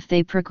 if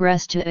they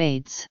progress to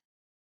AIDS.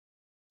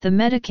 The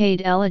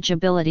Medicaid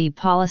eligibility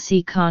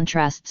policy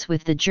contrasts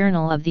with the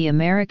Journal of the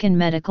American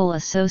Medical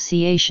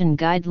Association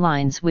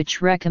guidelines,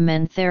 which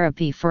recommend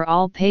therapy for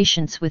all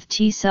patients with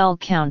T-cell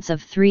counts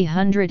of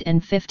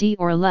 350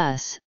 or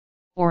less,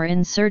 or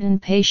in certain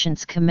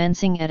patients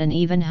commencing at an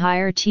even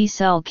higher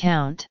T-cell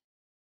count.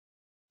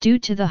 Due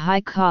to the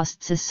high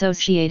costs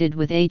associated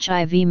with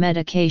HIV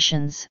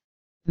medications,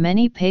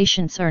 many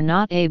patients are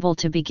not able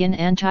to begin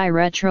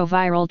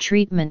antiretroviral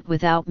treatment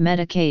without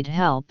Medicaid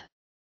help.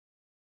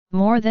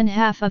 More than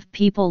half of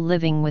people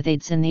living with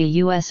AIDS in the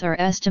U.S. are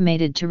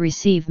estimated to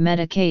receive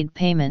Medicaid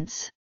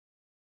payments.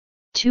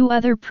 Two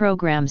other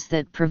programs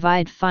that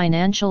provide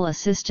financial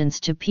assistance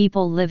to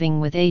people living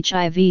with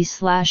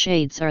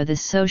HIV/AIDS are the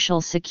Social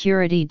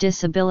Security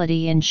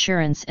Disability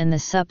Insurance and the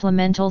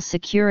Supplemental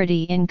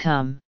Security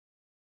Income.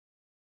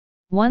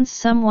 Once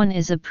someone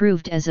is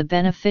approved as a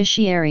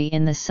beneficiary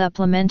in the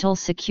Supplemental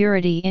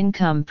Security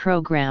Income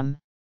program,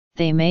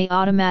 they may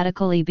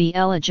automatically be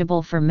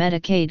eligible for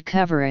Medicaid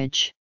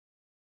coverage.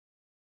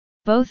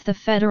 Both the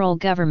federal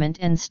government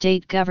and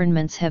state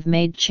governments have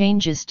made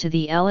changes to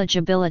the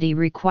eligibility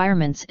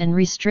requirements and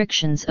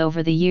restrictions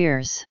over the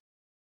years.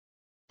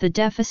 The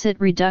Deficit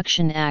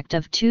Reduction Act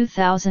of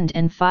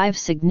 2005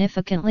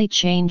 significantly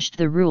changed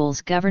the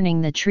rules governing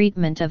the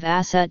treatment of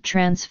asset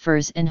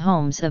transfers in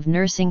homes of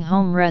nursing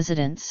home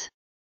residents.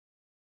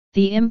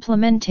 The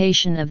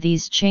implementation of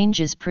these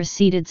changes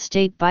proceeded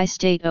state by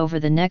state over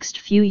the next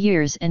few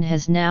years and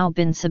has now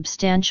been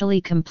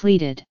substantially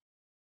completed.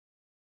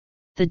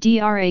 The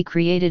DRA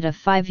created a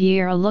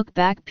 5-year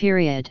look-back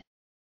period.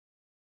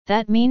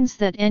 That means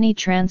that any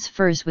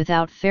transfers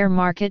without fair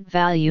market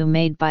value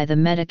made by the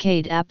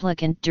Medicaid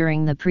applicant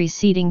during the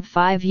preceding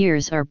 5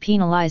 years are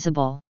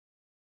penalizable.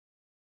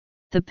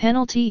 The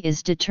penalty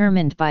is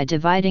determined by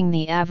dividing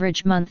the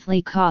average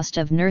monthly cost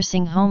of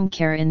nursing home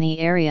care in the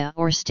area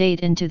or state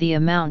into the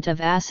amount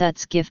of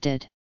assets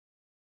gifted.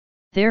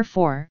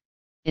 Therefore,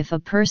 if a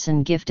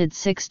person gifted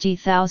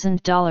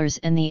 $60,000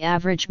 and the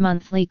average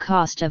monthly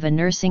cost of a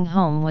nursing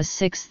home was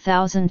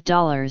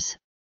 $6,000,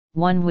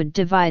 one would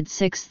divide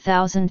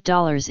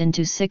 $6,000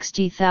 into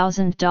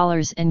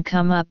 $60,000 and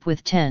come up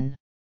with 10.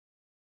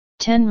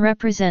 10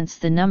 represents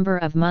the number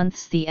of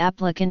months the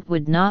applicant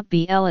would not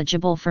be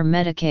eligible for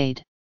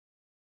Medicaid.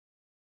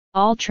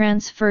 All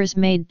transfers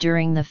made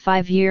during the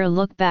 5-year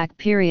look-back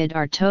period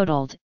are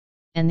totaled,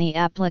 and the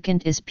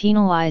applicant is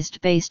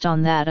penalized based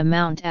on that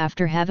amount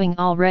after having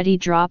already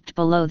dropped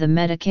below the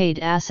Medicaid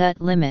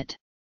asset limit.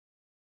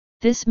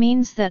 This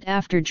means that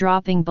after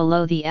dropping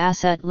below the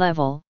asset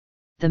level,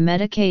 the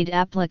Medicaid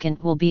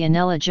applicant will be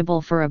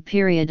ineligible for a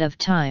period of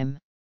time.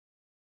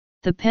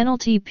 The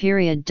penalty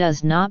period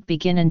does not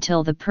begin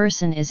until the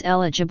person is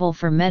eligible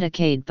for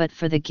Medicaid but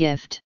for the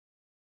gift.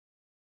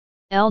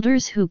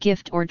 Elders who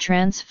gift or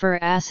transfer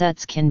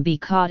assets can be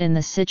caught in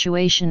the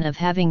situation of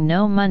having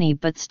no money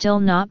but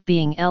still not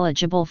being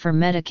eligible for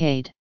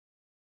Medicaid.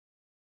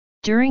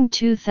 During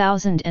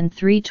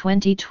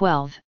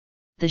 2003-2012,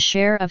 the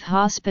share of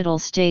hospital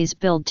stays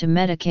billed to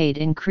Medicaid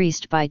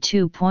increased by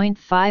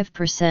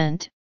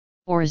 2.5%,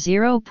 or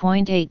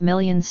 0.8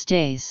 million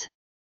stays.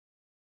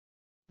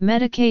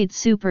 Medicaid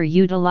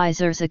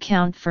super-utilizers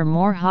account for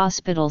more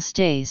hospital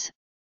stays,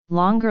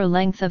 longer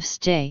length of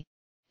stay,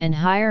 and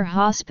higher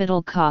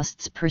hospital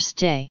costs per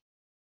stay.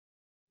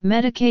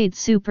 Medicaid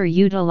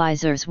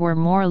super-utilizers were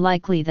more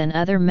likely than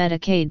other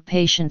Medicaid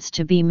patients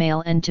to be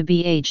male and to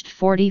be aged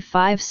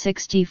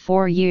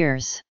 45-64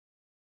 years.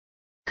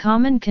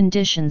 Common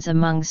conditions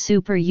among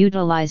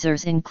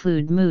super-utilizers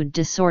include mood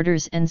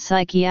disorders and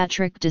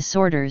psychiatric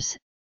disorders,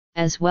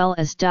 as well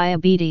as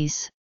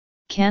diabetes,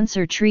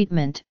 cancer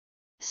treatment,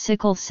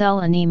 sickle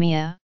cell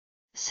anemia,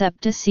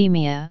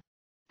 septicemia,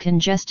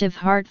 congestive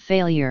heart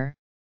failure,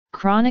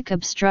 chronic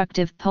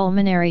obstructive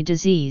pulmonary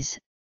disease,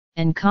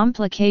 and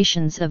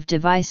complications of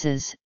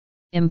devices,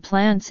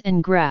 implants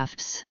and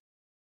grafts.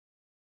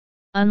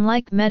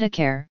 Unlike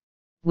Medicare,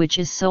 which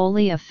is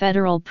solely a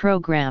federal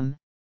program,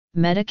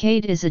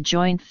 Medicaid is a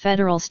joint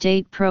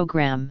federal-state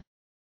program.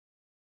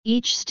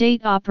 Each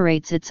state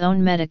operates its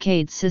own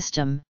Medicaid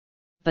system,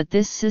 but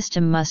this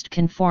system must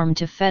conform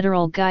to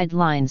federal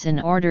guidelines in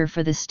order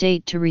for the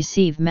state to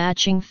receive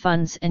matching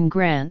funds and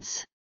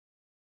grants.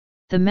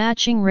 The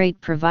matching rate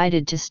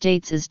provided to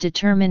states is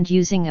determined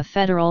using a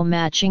federal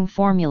matching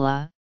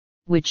formula,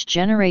 which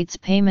generates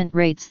payment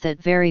rates that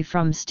vary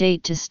from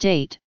state to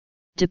state,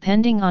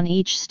 depending on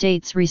each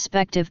state's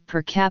respective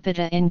per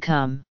capita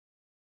income.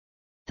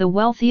 The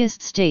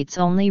wealthiest states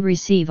only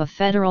receive a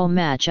federal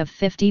match of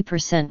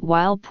 50%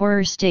 while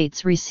poorer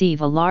states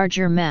receive a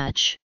larger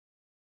match.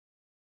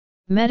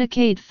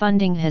 Medicaid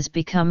funding has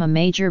become a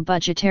major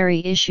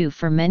budgetary issue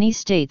for many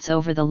states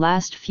over the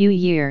last few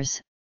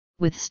years,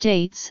 with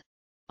states,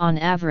 on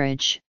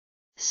average,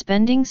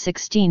 spending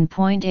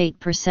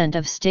 16.8%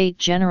 of state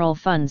general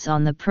funds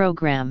on the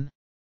program.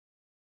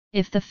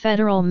 If the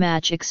federal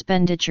match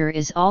expenditure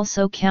is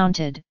also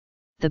counted,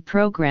 the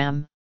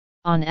program,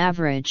 on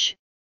average,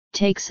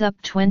 takes up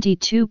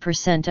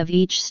 22% of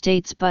each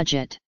state's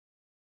budget.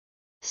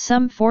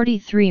 Some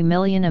 43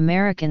 million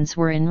Americans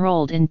were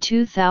enrolled in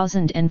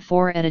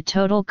 2004 at a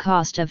total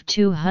cost of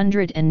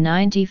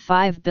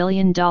 $295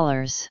 billion.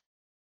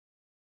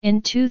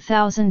 In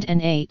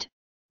 2008,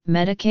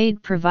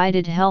 Medicaid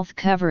provided health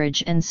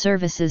coverage and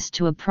services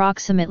to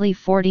approximately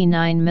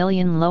 49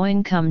 million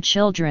low-income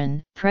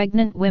children,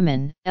 pregnant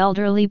women,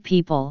 elderly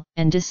people,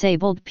 and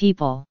disabled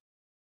people.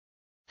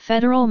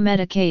 Federal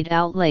Medicaid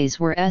outlays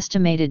were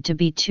estimated to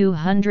be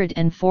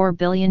 $204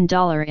 billion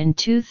in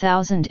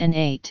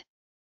 2008.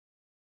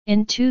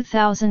 In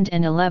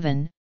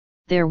 2011,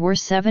 there were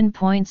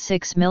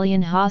 7.6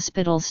 million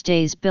hospital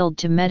stays billed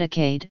to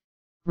Medicaid,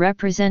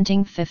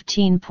 representing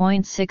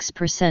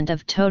 15.6%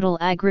 of total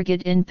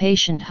aggregate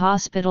inpatient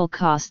hospital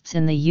costs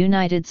in the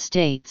United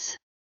States.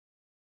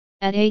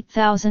 At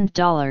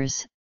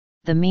 $8,000,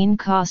 the mean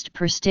cost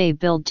per stay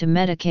billed to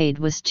Medicaid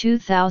was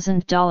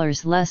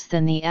 $2,000 less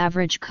than the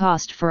average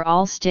cost for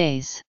all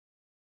stays.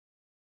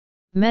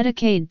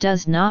 Medicaid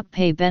does not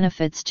pay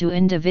benefits to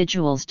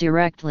individuals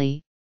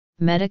directly.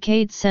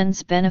 Medicaid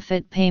sends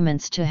benefit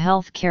payments to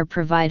healthcare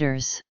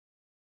providers.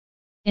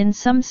 In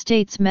some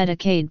states,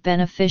 Medicaid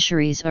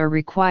beneficiaries are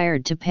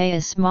required to pay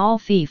a small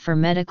fee for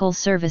medical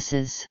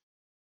services.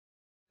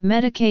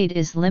 Medicaid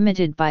is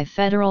limited by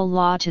federal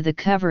law to the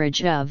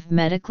coverage of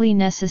medically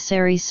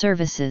necessary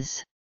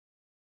services.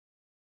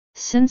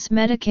 Since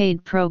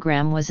Medicaid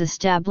program was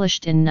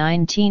established in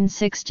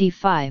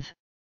 1965,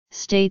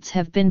 states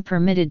have been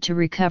permitted to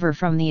recover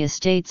from the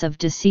estates of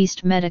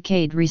deceased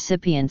Medicaid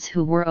recipients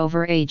who were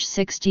over age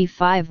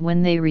 65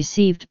 when they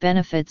received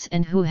benefits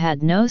and who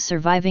had no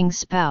surviving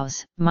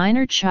spouse,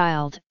 minor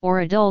child,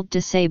 or adult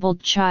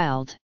disabled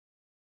child.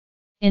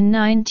 In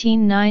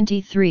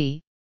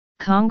 1993,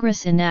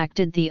 Congress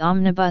enacted the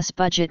Omnibus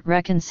Budget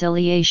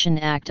Reconciliation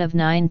Act of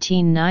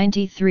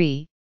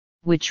 1993,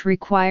 which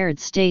required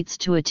states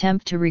to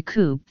attempt to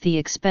recoup the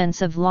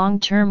expense of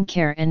long-term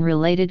care and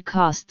related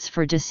costs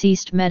for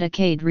deceased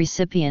Medicaid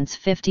recipients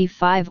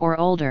 55 or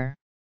older.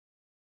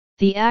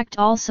 The act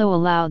also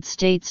allowed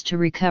states to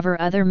recover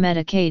other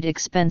Medicaid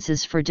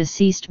expenses for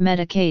deceased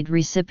Medicaid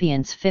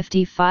recipients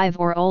 55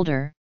 or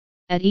older,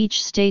 at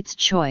each state's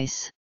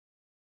choice.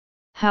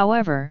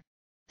 However,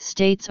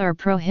 states are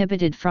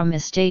prohibited from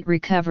estate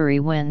recovery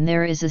when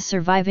there is a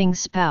surviving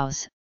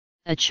spouse,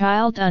 a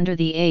child under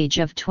the age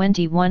of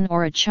 21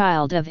 or a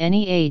child of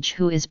any age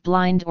who is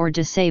blind or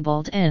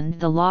disabled, and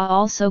the law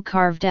also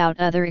carved out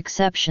other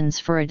exceptions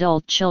for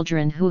adult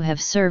children who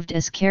have served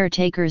as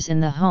caretakers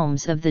in the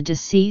homes of the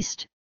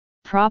deceased,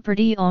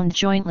 property owned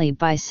jointly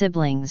by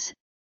siblings,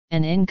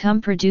 and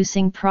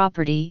income-producing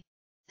property,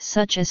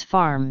 such as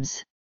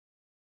farms.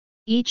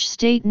 Each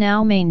state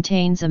now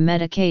maintains a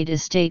Medicaid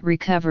estate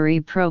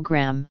recovery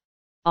program,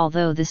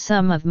 although the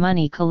sum of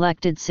money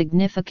collected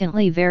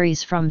significantly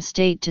varies from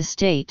state to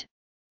state,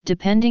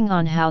 depending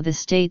on how the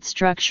state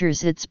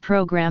structures its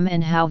program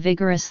and how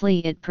vigorously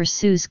it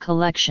pursues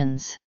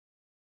collections.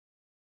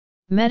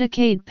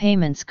 Medicaid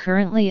payments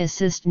currently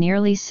assist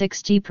nearly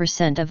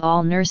 60% of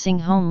all nursing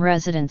home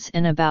residents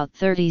and about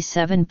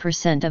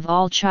 37% of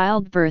all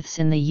childbirths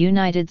in the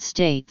United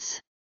States.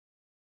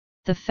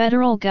 The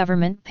federal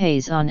government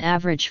pays on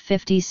average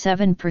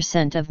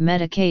 57% of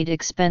Medicaid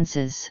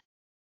expenses.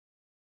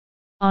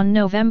 On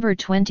November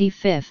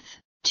 25,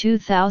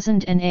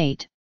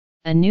 2008,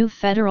 a new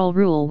federal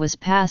rule was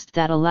passed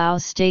that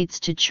allows states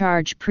to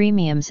charge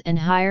premiums and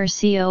higher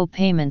CO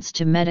payments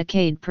to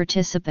Medicaid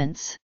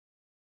participants.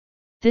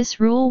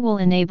 This rule will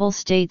enable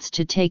states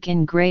to take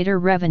in greater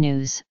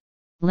revenues,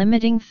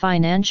 limiting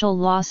financial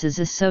losses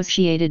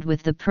associated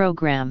with the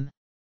program.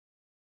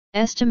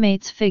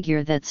 Estimates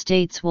figure that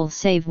states will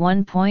save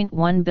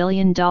 $1.1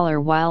 billion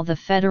while the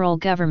federal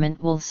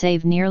government will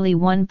save nearly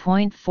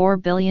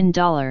 $1.4 billion.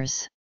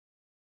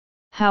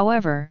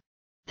 However,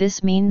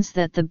 this means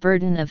that the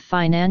burden of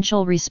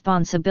financial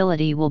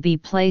responsibility will be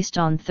placed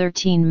on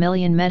 13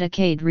 million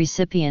Medicaid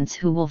recipients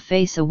who will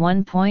face a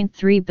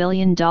 $1.3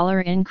 billion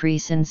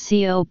increase in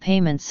CO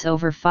payments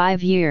over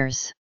 5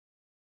 years.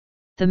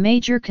 The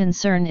major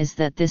concern is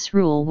that this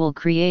rule will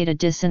create a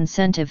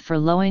disincentive for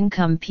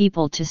low-income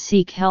people to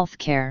seek health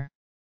care.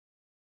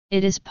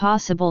 It is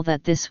possible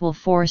that this will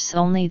force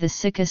only the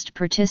sickest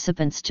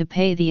participants to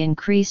pay the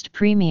increased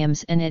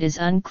premiums, and it is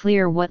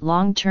unclear what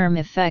long-term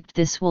effect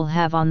this will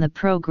have on the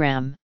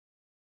program.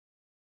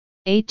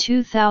 A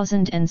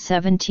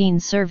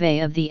 2017 survey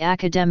of the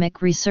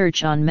academic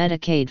research on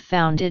Medicaid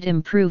found it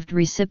improved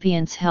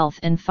recipients' health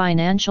and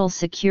financial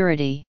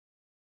security.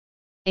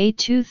 A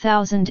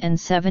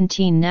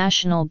 2017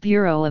 National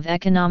Bureau of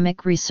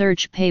Economic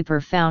Research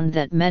paper found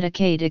that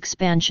Medicaid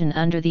expansion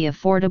under the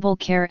Affordable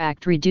Care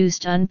Act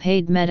reduced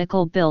unpaid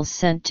medical bills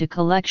sent to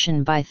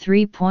collection by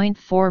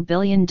 $3.4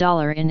 billion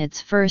in its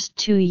first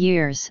 2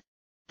 years,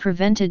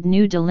 prevented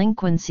new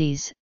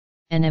delinquencies,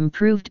 and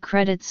improved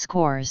credit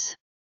scores.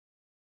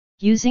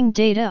 Using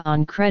data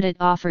on credit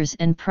offers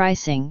and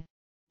pricing,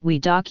 we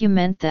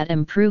document that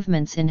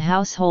improvements in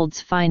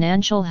households'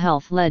 financial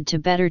health led to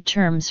better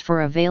terms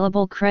for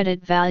available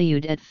credit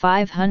valued at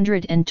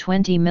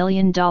 $520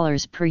 million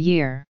per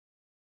year.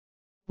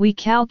 We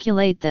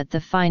calculate that the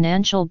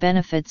financial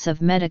benefits of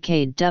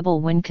Medicaid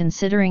double when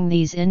considering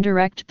these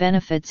indirect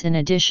benefits in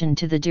addition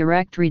to the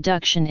direct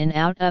reduction in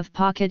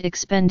out-of-pocket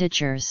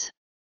expenditures.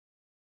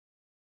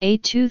 A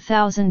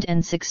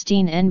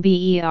 2016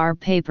 NBER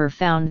paper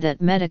found that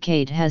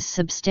Medicaid has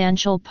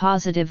substantial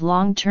positive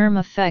long-term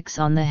effects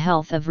on the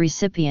health of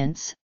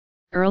recipients.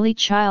 Early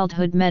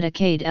childhood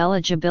Medicaid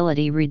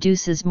eligibility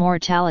reduces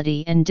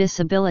mortality and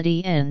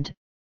disability and,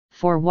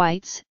 for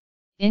whites,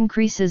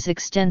 increases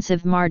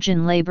extensive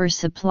margin labor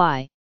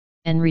supply,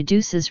 and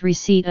reduces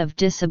receipt of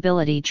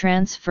disability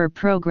transfer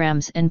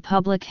programs and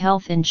public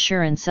health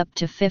insurance up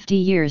to 50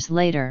 years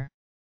later.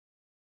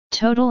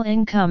 Total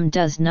income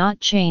does not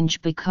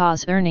change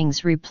because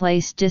earnings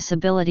replace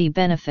disability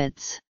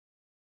benefits.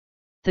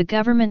 The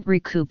government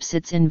recoups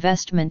its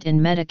investment in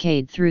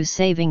Medicaid through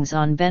savings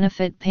on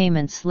benefit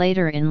payments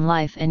later in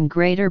life and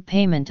greater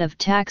payment of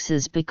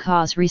taxes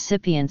because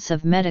recipients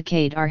of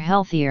Medicaid are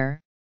healthier.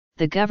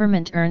 The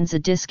government earns a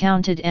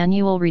discounted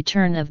annual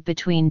return of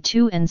between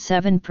 2 and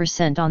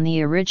 7% on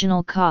the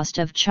original cost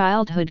of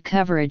childhood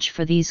coverage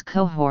for these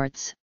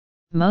cohorts,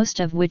 most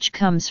of which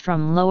comes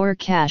from lower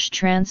cash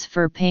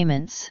transfer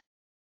payments.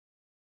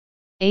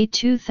 A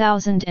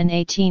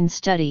 2018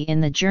 study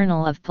in the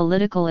Journal of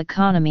Political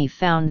Economy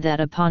found that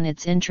upon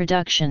its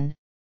introduction,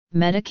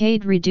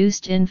 Medicaid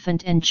reduced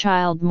infant and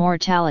child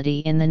mortality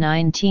in the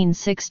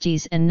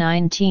 1960s and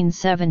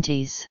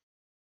 1970s.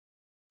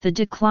 The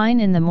decline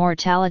in the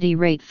mortality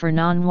rate for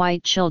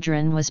non-white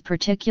children was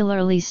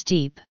particularly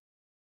steep.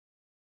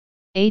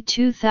 A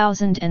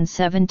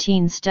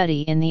 2017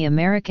 study in the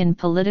American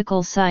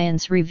Political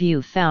Science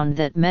Review found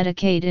that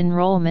Medicaid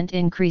enrollment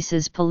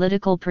increases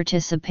political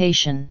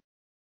participation.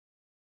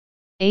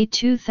 A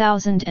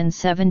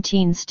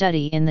 2017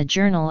 study in the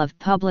Journal of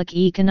Public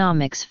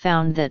Economics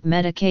found that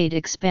Medicaid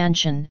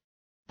expansion,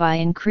 by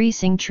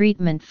increasing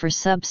treatment for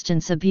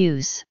substance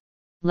abuse,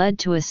 led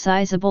to a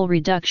sizable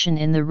reduction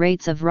in the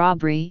rates of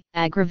robbery,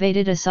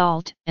 aggravated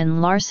assault,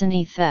 and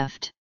larceny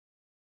theft.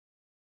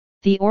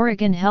 The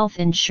Oregon Health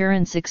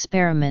Insurance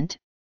Experiment,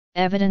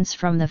 Evidence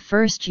from the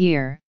First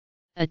Year,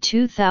 a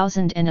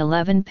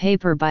 2011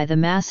 paper by the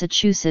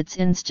Massachusetts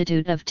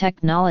Institute of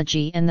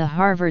Technology and the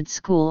Harvard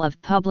School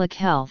of Public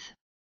Health,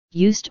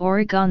 used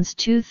Oregon's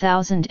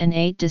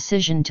 2008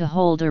 decision to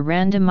hold a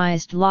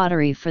randomized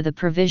lottery for the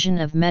provision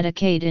of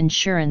Medicaid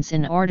insurance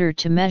in order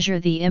to measure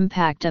the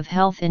impact of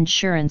health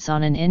insurance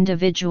on an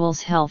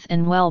individual's health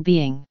and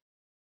well-being.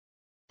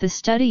 The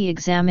study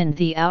examined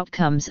the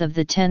outcomes of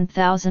the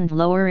 10,000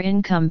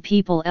 lower-income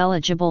people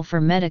eligible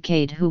for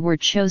Medicaid who were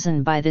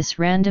chosen by this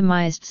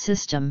randomized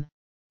system,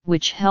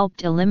 which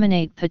helped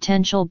eliminate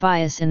potential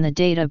bias in the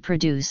data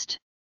produced.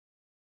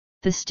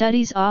 The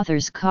study's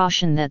authors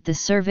caution that the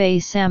survey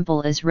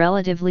sample is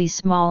relatively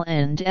small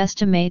and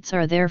estimates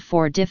are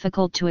therefore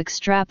difficult to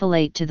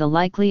extrapolate to the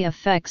likely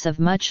effects of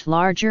much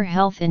larger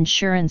health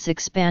insurance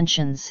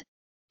expansions,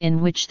 in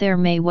which there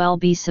may well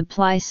be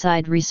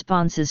supply-side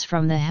responses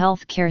from the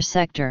healthcare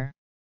sector.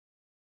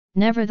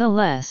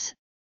 Nevertheless,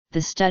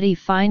 the study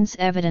finds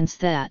evidence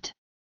that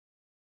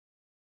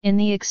in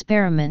the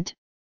experiment,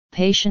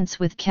 patients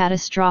with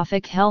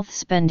catastrophic health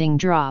spending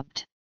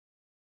dropped.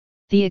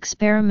 The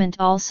experiment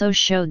also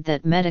showed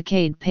that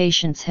Medicaid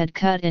patients had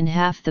cut in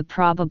half the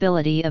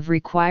probability of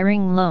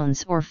requiring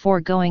loans or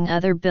foregoing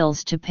other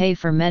bills to pay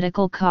for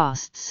medical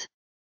costs.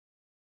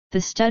 The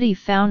study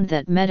found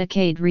that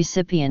Medicaid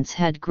recipients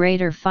had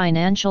greater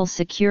financial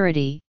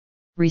security,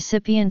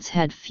 recipients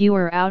had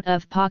fewer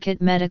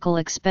out-of-pocket medical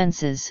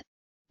expenses,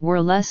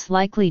 were less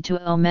likely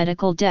to owe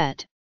medical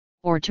debt,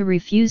 or to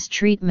refuse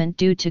treatment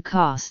due to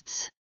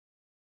costs.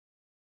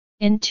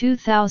 In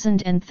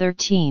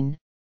 2013,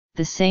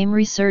 the same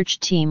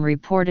research team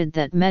reported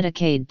that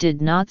Medicaid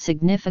did not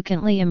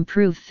significantly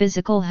improve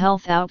physical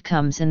health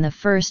outcomes in the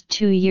first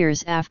 2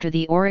 years after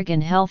the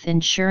Oregon Health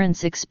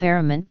Insurance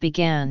Experiment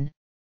began,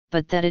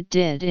 but that it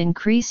did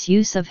increase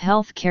use of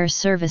healthcare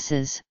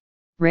services,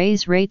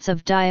 raise rates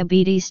of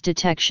diabetes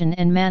detection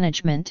and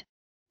management,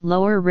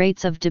 lower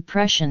rates of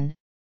depression,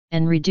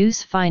 and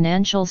reduce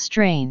financial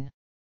strain.